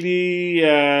 Basically,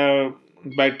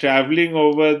 by traveling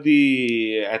over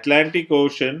the Atlantic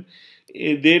Ocean,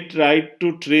 they tried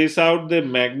to trace out the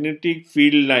magnetic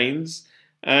field lines.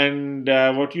 And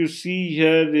what you see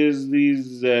here is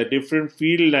these different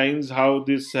field lines, how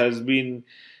this has been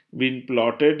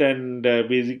plotted, and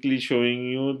basically showing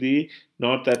you the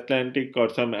North Atlantic or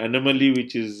some anomaly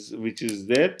which is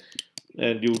there.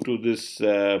 due to this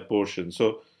portion.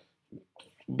 So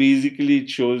basically, it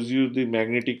shows you the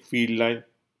magnetic field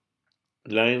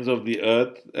lines of the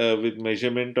Earth with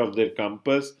measurement of their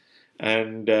compass,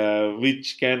 and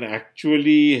which can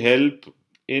actually help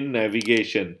in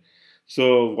navigation.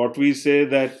 So what we say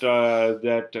that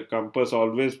a compass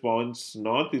always points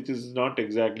north, it is not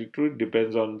exactly true. It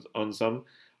depends on some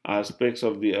aspects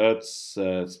of the Earth's,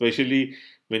 especially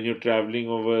when you're traveling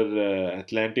over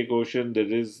Atlantic Ocean. There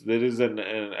is an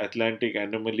Atlantic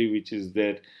anomaly which is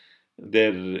there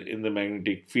in the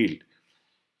magnetic field.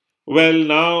 Well,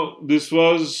 now this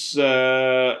was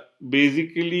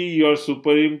basically you're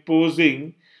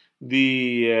superimposing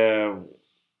the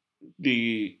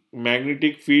the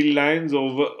magnetic field lines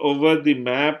over the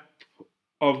map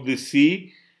of the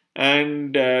sea,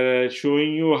 and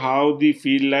showing you how the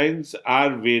field lines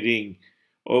are varying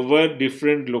over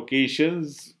different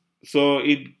locations. So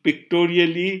it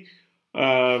pictorially,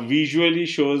 visually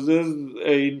shows us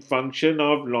in function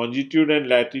of longitude and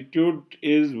latitude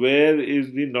is where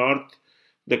is the north.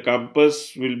 The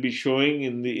compass will be showing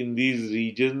in these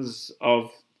regions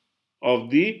of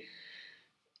the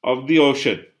of the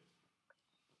ocean.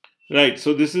 Right.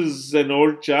 So this is an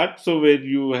old chart. So where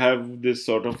you have this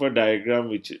sort of a diagram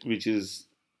which has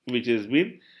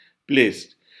been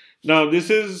placed. Now this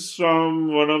is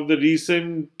from one of the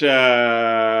recent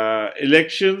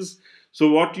elections. So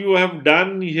what you have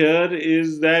done here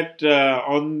is that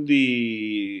on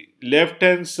the left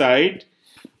hand side,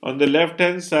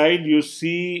 you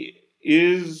see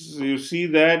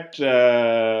that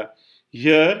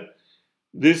here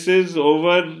this is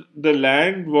over the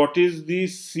land. What is the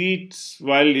seats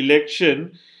while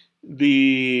election?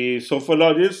 The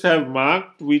sophologists have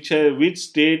marked which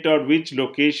state or which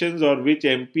locations or which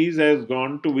MPs has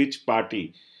gone to which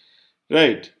party.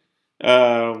 Right.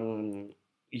 Um,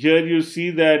 Here you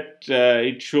see that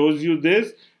it shows you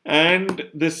this, and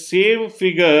the same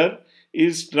figure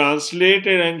is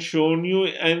translated and shown you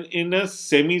in a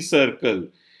semicircle,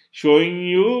 showing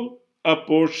you a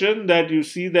portion that you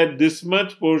see that this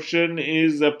much portion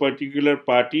is a particular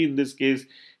party. In this case,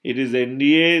 it is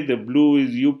NDA, the blue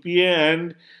is UPA,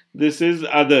 and this is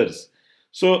others.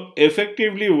 So,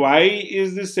 effectively, why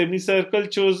is this semicircle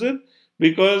chosen?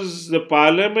 Because the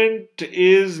parliament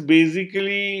is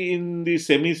basically in the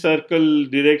semicircle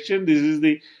direction. This is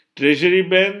the treasury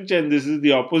bench and this is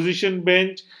the opposition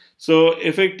bench. So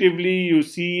effectively you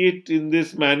see it in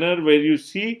this manner where you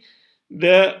see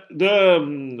the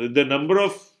number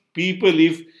of people,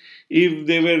 if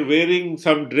they were wearing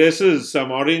some dresses, some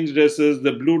orange dresses,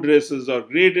 the blue dresses or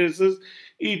grey dresses,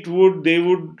 they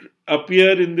would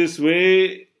appear in this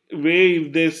way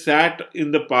if they sat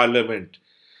in the parliament.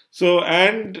 So,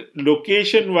 and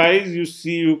location wise,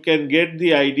 you can get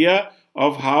the idea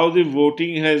of how the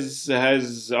voting has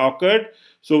occurred.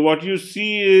 So, what you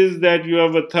see is that you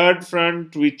have a third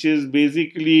front, which is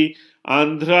basically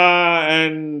Andhra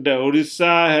and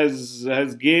Orissa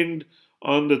has gained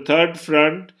on the third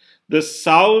front. The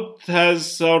south has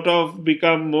sort of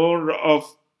become more of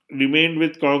remained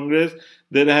with Congress.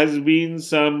 There has been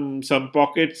some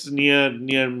pockets near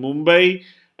Mumbai,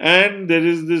 and there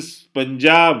is this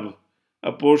Punjab,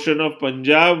 a portion of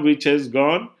Punjab which has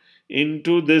gone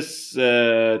into this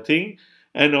thing.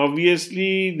 And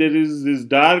obviously, there is this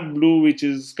dark blue which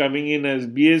is coming in as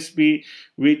BSP,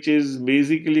 which is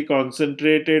basically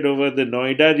concentrated over the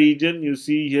Noida region. You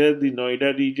see here the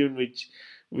Noida region, which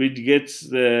gets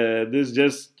this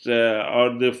just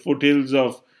or the foothills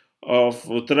of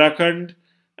Uttarakhand,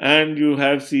 and you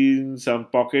have seen some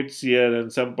pockets here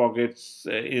and some pockets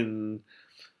in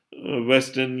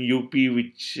western UP,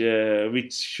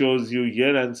 which shows you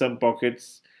here, and some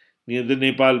pockets near the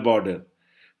Nepal border,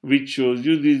 which shows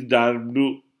you these dark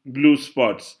blue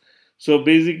spots. So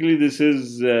basically, this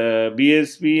is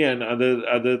BSP and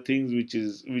other things,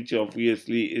 which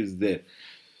obviously is there.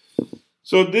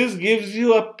 So this gives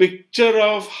you a picture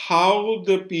of how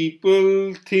the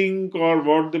people think, or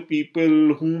what the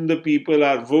people, whom the people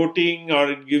are voting, or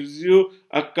it gives you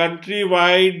a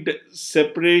countrywide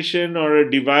separation or a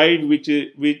divide which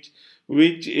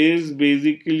is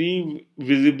basically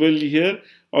visible here.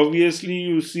 Obviously,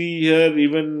 you see here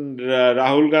even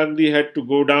Rahul Gandhi had to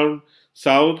go down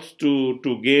south to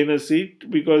gain a seat,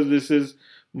 because this is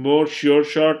more sure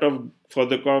shot of for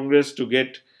the Congress to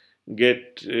get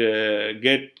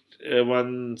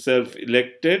oneself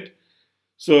elected.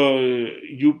 So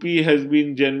UP has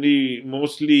been generally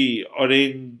mostly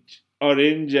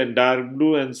orange and dark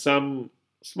blue, and some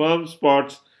small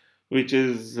spots, which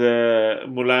is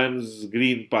Mulayam's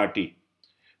Green Party,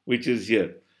 which is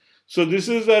here. So this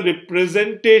is a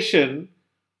representation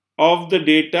of the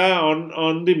data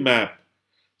on the map.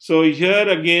 So here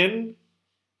again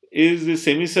is the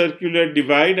semicircular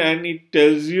divide, and it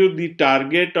tells you the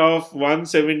target of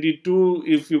 172.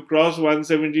 If you cross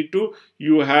 172,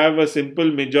 you have a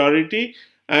simple majority.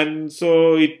 And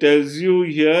so it tells you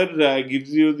here,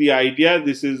 gives you the idea.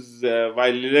 This is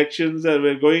while elections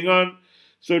were going on.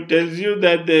 So it tells you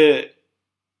that the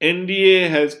NDA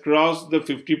has crossed the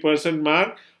 50%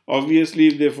 mark. Obviously,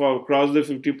 if they cross the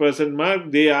 50%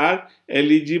 mark, they are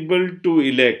eligible to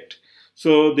elect.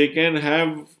 So they can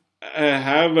have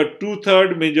a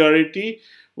two-third majority.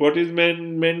 What is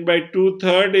meant by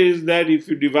two-third is that if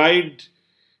you divide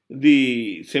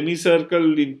the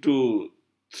semicircle into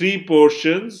three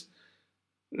portions,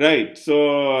 right?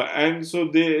 So and so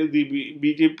the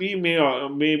BJP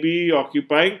may be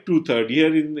occupying two-third.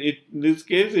 Here in this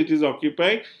case, it is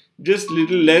occupying just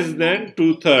little less than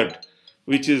two-third,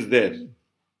 which is there.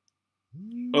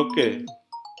 Okay.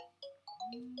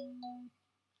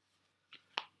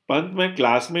 Pant मैं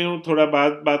class में हूँ, थोड़ा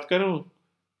बात बात करूँ.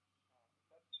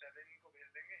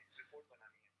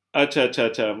 अच्छा अच्छा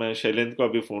अच्छा, मैं शैलेंद्र को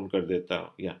अभी फोन कर देता हूँ.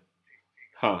 या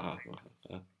हाँ हाँ हाँ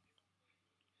हाँ.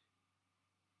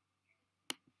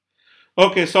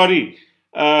 Okay, sorry.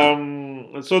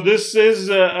 So this is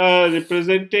a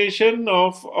representation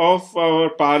of our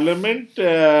parliament,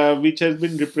 which has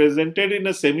been represented in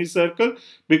a semicircle,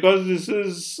 because this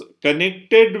is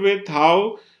connected with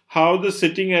how the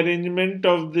sitting arrangement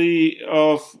of the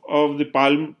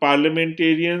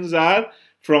parliamentarians are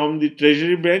from the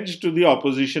treasury bench to the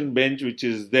opposition bench, which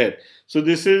is there. So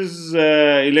this is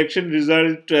election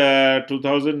result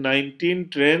 2019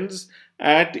 trends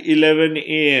at 11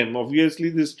 a.m. Obviously,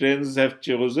 these trends have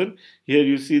chosen. Here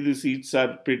you see the seats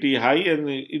are pretty high, and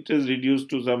it is reduced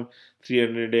to some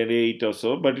 308 or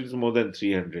so, but it's more than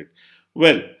 300.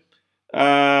 Well,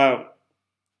 uh,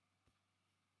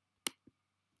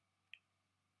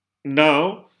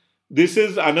 now this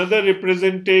is another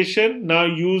representation. Now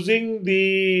using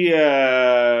the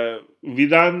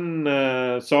Vidhan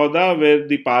Sauda, where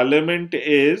the parliament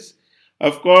is,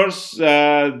 of course,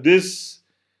 this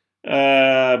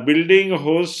building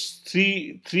hosts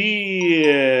three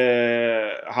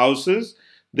houses.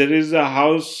 There is a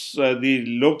house, the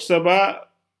Lok Sabha,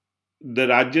 the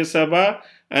Rajya Sabha,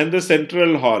 and the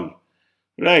Central Hall.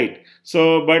 Right.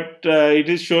 So, but it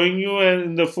is showing you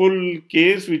in the full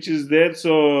case which is there.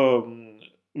 So,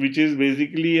 which is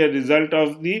basically a result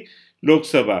of the Lok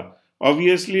Sabha.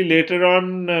 Obviously, later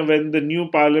on, when the new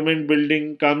parliament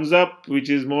building comes up, which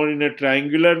is more in a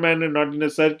triangular manner, not in a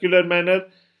circular manner,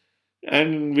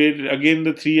 and where again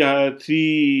the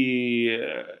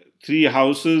three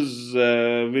houses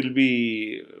will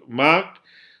be marked,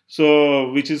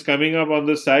 so which is coming up on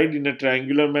the side in a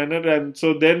triangular manner, and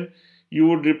so then you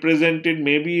would represent it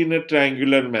maybe in a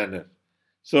triangular manner.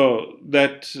 So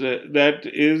that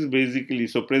is basically,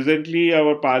 so presently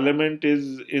our parliament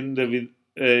is in the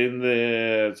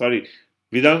sorry,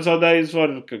 Vidhan Sabha is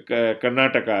for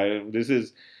Karnataka. This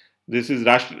is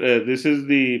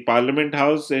the Parliament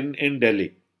House in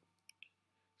Delhi.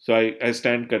 So I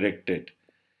stand corrected.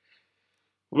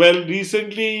 Well,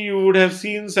 recently you would have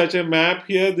seen such a map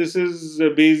here. This is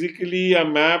basically a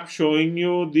map showing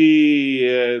you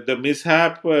the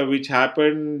mishap which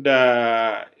happened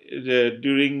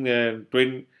during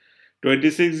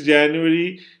 26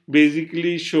 January,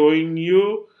 basically showing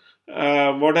you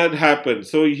what had happened.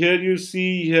 So here you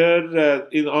see here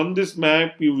on this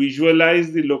map you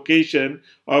visualize the location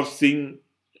of Sindhu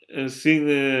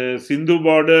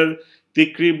border,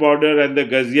 Tikri border, and the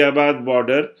Ghaziabad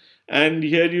border. And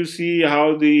here you see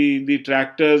how the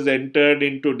tractors entered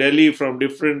into Delhi from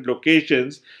different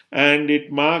locations, and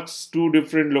it marks two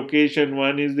different locations.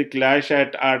 One is the clash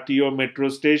at RTO metro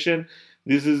station.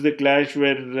 This is the clash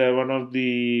where one of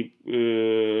the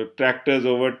tractors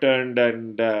overturned,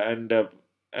 and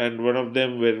one of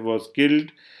them was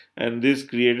killed, and this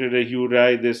created a huge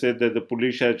riot. They said that the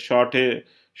police had shot the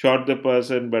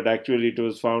person, but actually it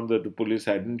was found that the police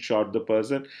hadn't shot the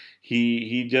person.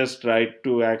 He just tried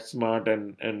to act smart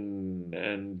and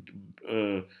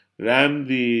ram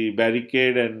the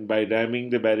barricade, and by ramming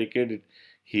the barricade,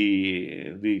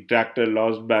 the tractor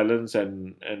lost balance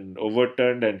and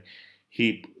overturned, and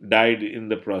he died in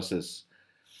the process.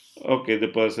 Okay, the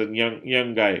person,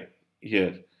 young guy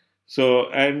here. So,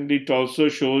 and it also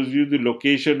shows you the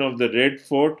location of the Red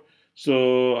Fort.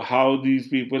 So, how these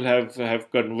people have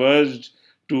converged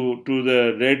to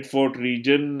the Red Fort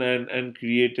region and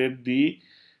created the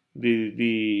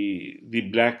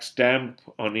black stamp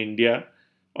on India,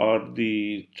 or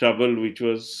the trouble which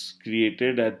was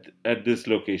created at this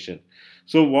location.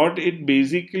 So, what it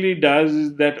basically does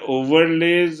is that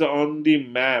overlays on the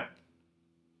map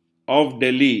of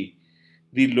Delhi,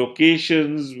 the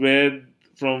locations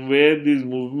from where these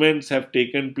movements have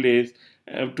taken place,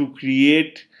 to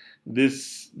create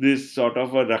this sort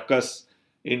of a ruckus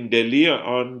in Delhi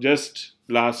on just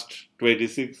last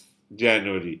 26th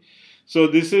January. So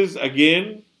this is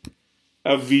again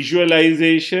a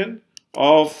visualization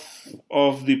of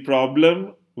the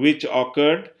problem which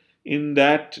occurred in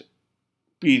that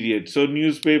period. So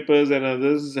newspapers and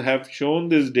others have shown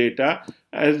this data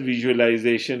as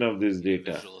visualization of this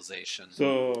data. Visualization.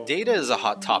 So data is a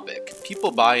hot topic.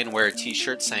 People buy and wear a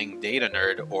t-shirt saying data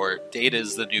nerd or data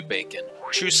is the new bacon.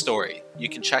 True story. You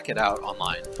can check it out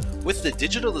online. With the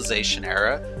digitalization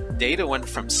era, data went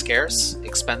from scarce,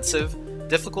 expensive,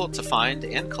 difficult to find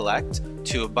and collect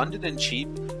to abundant and cheap,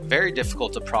 very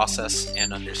difficult to process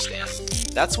and understand.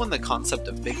 That's when the concept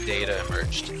of big data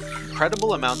emerged.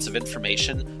 Incredible amounts of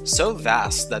information, so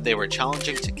vast that they were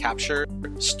challenging to capture,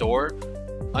 store,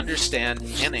 understand,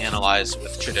 and analyze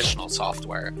with traditional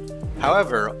software.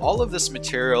 However, all of this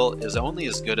material is only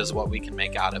as good as what we can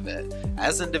make out of it,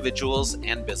 as individuals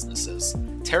and businesses.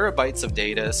 Terabytes of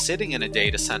data sitting in a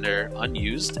data center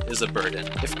unused is a burden.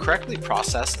 If correctly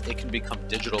processed, it can become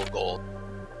digital gold.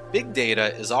 Big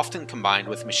data is often combined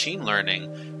with machine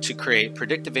learning to create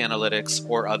predictive analytics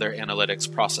or other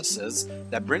analytics processes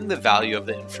that bring the value of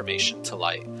the information to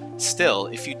light. Still,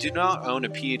 if you do not own a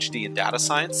PhD in data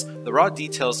science, the raw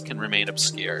details can remain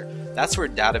obscure. That's where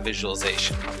data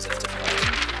visualization comes into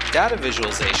play. Data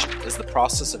visualization is the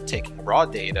process of taking raw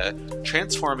data,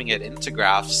 transforming it into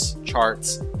graphs,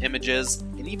 charts, images,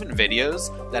 and even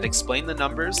videos that explain the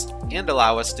numbers and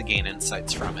allow us to gain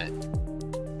insights from it.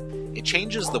 It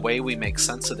changes the way we make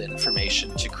sense of the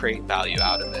information to create value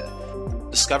out of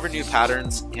it, discover new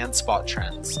patterns, and spot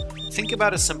trends. Think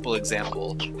about a simple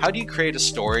example. How do you create a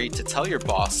story to tell your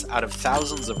boss out of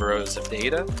thousands of rows of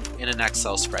data in an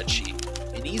Excel spreadsheet?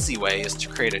 An easy way is to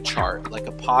create a chart, like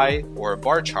a pie or a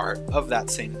bar chart of that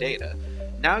same data.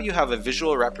 Now you have a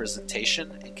visual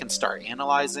representation and can start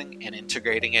analyzing and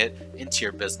integrating it into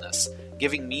your business,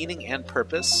 giving meaning and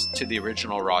purpose to the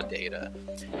original raw data.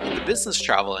 In the business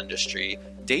travel industry,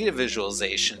 data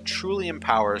visualization truly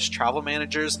empowers travel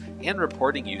managers and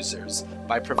reporting users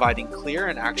by providing clear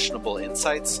and actionable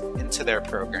insights into their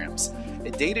programs. A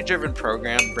data-driven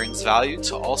program brings value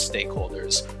to all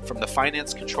stakeholders, from the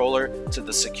finance controller to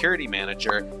the security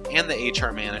manager and the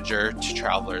HR manager to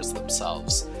travelers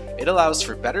themselves. It allows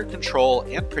for better control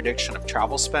and prediction of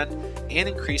travel spend and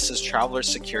increases traveler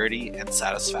security and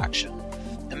satisfaction.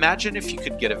 Imagine if you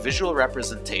could get a visual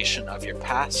representation of your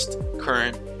past,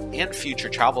 current, and future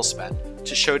travel spend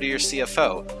to show to your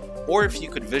CFO, or if you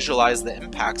could visualize the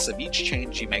impacts of each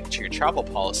change you make to your travel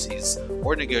policies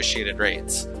or negotiated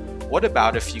rates. What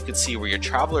about if you could see where your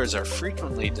travelers are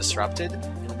frequently disrupted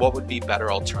and what would be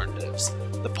better alternatives?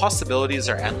 The possibilities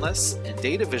are endless, and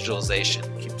data visualization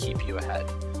can keep you ahead.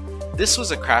 This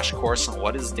was a crash course on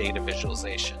what is data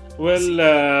visualization.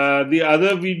 Well, the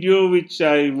other video which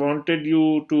I wanted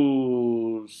you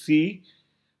to see,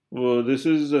 this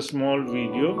is a small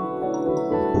video.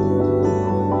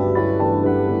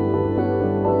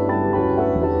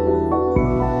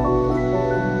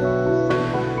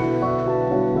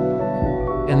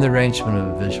 In the arrangement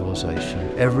of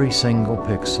visualization, every single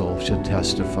pixel should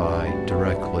testify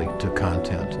directly to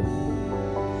content.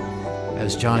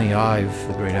 As Johnny Ive,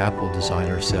 the great Apple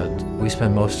designer, said, we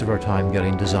spend most of our time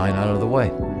getting design out of the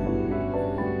way.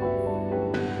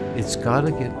 It's got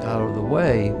to get out of the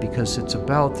way because it's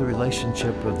about the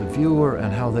relationship of the viewer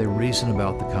and how they reason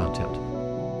about the content.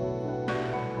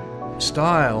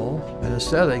 Style and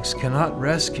aesthetics cannot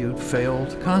rescue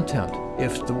failed content.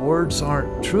 If the words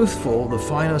aren't truthful, the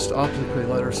finest optically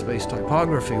letter-spaced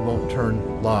typography won't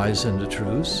turn lies into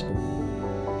truths.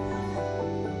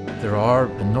 There are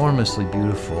enormously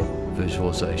beautiful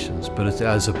visualizations, but it's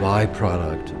as a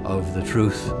byproduct of the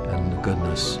truth and the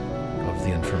goodness of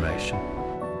the information.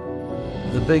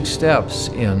 The big steps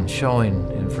in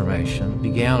showing information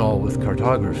began all with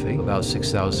cartography about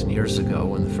 6,000 years ago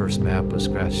when the first map was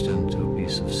scratched into a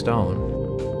piece of stone.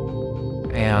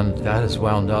 And that has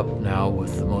wound up now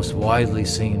with the most widely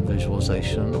seen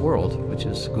visualization in the world, which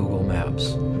is Google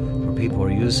Maps, where people are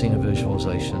using a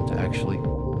visualization to actually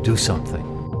do something.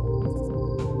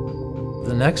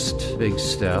 The next big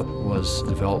step was the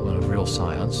development of real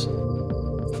science.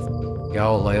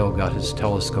 Galileo got his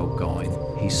telescope going.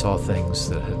 He saw things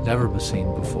that had never been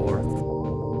seen before.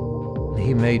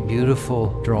 He made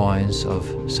beautiful drawings of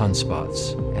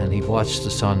sunspots, and he watched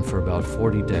the sun for about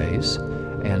 40 days,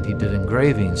 and he did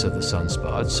engravings of the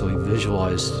sunspots, so he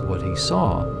visualized what he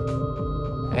saw.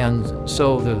 And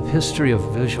so the history of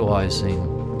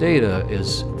visualizing Data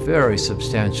is very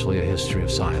substantially a history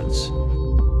of science.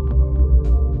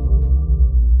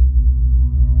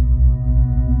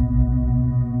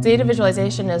 Data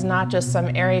visualization is not just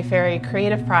some airy-fairy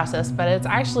creative process, but it's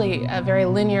actually a very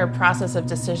linear process of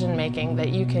decision-making that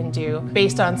you can do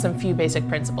based on some few basic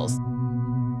principles.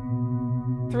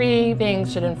 3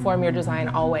 things should inform your design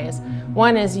always.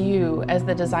 1 is you as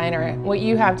the designer, what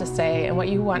you have to say and what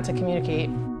you want to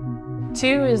communicate.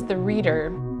 2 is the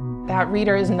reader. That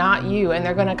reader is not you, and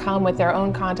they're going to come with their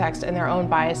own context and their own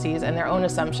biases and their own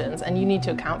assumptions, and you need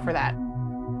to account for that.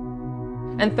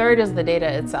 And 3rd is the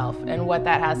data itself and what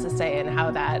that has to say and how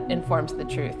that informs the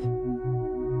truth.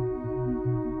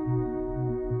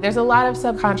 There's a lot of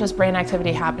subconscious brain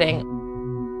activity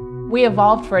happening. We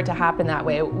evolved for it to happen that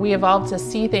way. We evolved to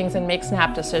see things and make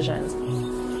snap decisions.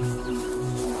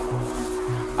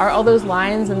 Are all those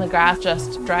lines in the grass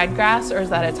just dried grass, or is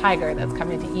that a tiger that's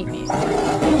coming to eat me?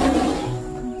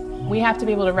 We have to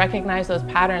be able to recognize those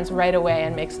patterns right away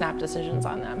and make snap decisions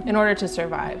on them in order to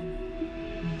survive.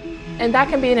 And that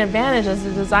can be an advantage as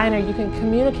a designer. You can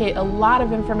communicate a lot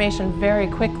of information very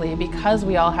quickly because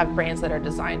we all have brains that are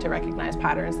designed to recognize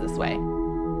patterns this way.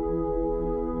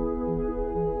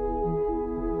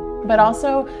 But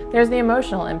also, there's the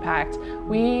emotional impact.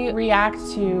 We react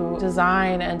to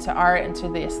design and to art and to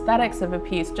the aesthetics of a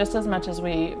piece just as much as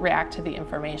we react to the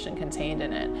information contained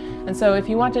in it. And so if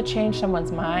you want to change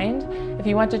someone's mind, if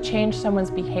you want to change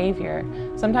someone's behavior,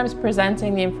 sometimes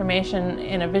presenting the information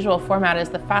in a visual format is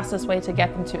the fastest way to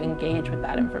get them to engage with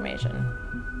that information.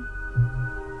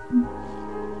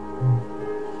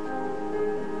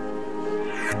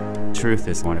 Truth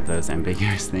is one of those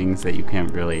ambiguous things that you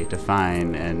can't really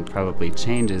define, and probably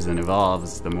changes and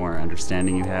evolves the more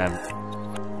understanding you have.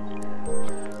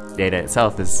 Data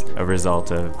itself is a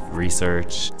result of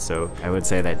research, so I would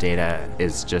say that data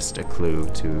is just a clue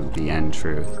to the end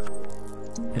truth.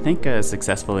 I think a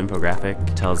successful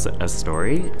infographic tells a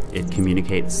story. It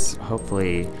communicates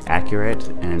hopefully accurate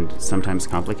and sometimes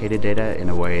complicated data in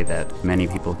a way that many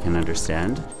people can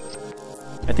understand.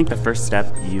 I think the first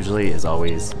step usually is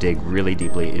always dig really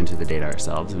deeply into the data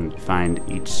ourselves and find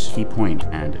each key point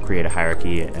and create a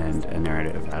hierarchy and a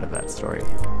narrative out of that story.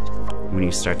 When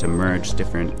you start to merge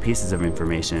different pieces of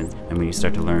information and when you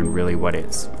start to learn really what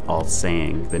it's all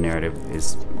saying, the narrative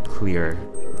is clear.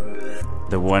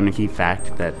 The one key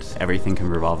fact that everything can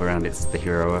revolve around is the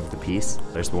hero of the piece.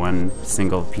 There's one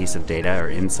single piece of data or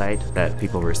insight that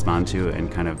people respond to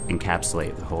and kind of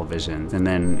encapsulate the whole vision, and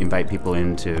then invite people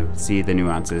in to see the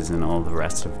nuances and all the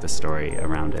rest of the story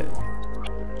around it.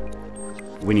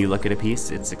 When you look at a piece,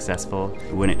 it's successful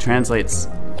when it translates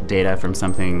data from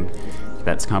something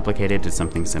that's complicated to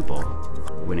something simple.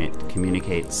 When it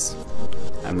communicates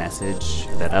a message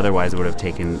that otherwise would have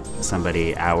taken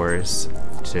somebody hours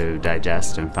to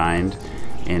digest and find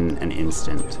in an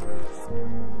instant.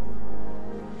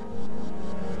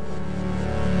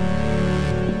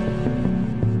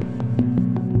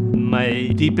 My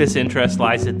deepest interest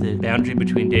lies at the boundary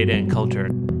between data and culture.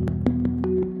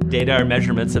 Data are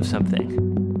measurements of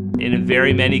something. In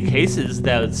very many cases,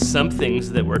 those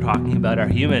somethings that we're talking about are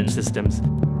human systems.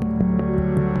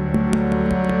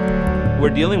 We're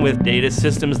dealing with data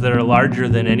systems that are larger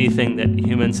than anything that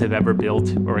humans have ever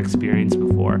built or experienced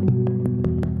before.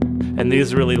 And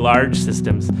these really large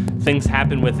systems, things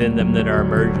happen within them that are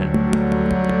emergent.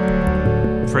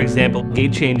 For example,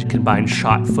 gate change combines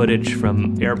shot footage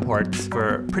from airports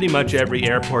for pretty much every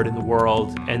airport in the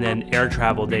world, and then air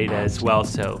travel data as well.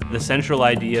 So the central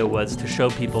idea was to show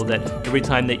people that every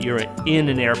time that you're in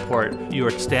an airport, you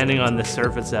are standing on the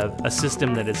surface of a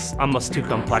system that is almost too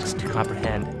complex to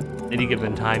comprehend. At any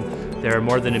given time, there are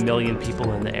more than 1 million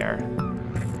people in the air.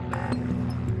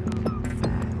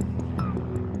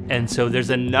 And so there's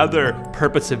another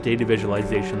purpose of data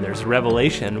visualization. There's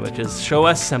revelation, which is show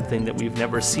us something that we've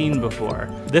never seen before.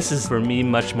 This is, for me,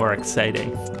 much more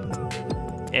exciting.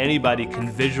 Anybody can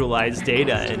visualize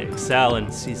data in Excel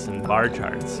and see some bar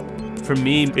charts. For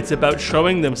me, it's about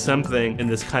showing them something in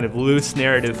this kind of loose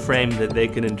narrative frame that they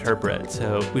can interpret.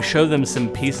 So we show them some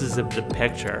pieces of the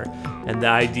picture, and the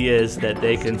idea is that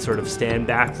they can sort of stand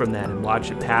back from that and watch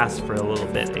it pass for a little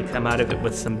bit and come out of it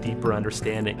with some deeper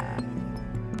understanding.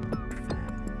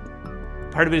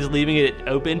 Part of it is leaving it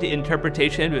open to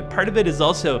interpretation, but part of it is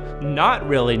also not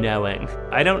really knowing.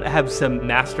 I don't have some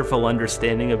masterful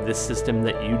understanding of this system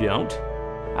that you don't.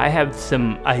 I have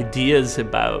some ideas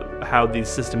about how these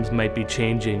systems might be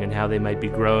changing and how they might be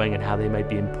growing and how they might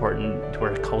be important to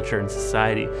our culture and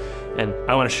society. And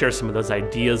I want to share some of those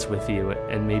ideas with you,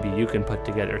 and maybe you can put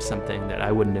together something that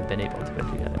I wouldn't have been able to put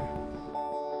together.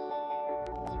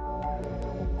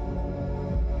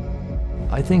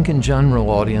 I think in general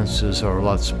audiences are a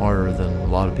lot smarter than a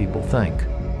lot of people think.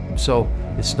 So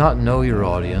it's not know your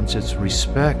audience, it's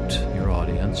respect your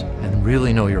audience and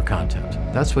really know your content.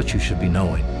 That's what you should be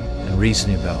knowing and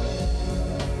reasoning about.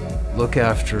 Look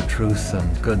after truth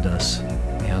and goodness,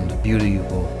 and beauty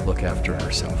will look after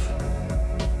herself.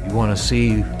 You want to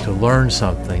see to learn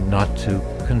something, not to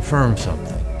confirm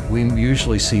something. We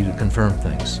usually see to confirm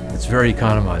things. It's very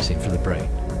economizing for the brain.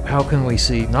 How can we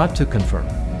see not to confirm,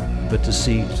 but to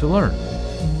see to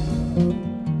learn?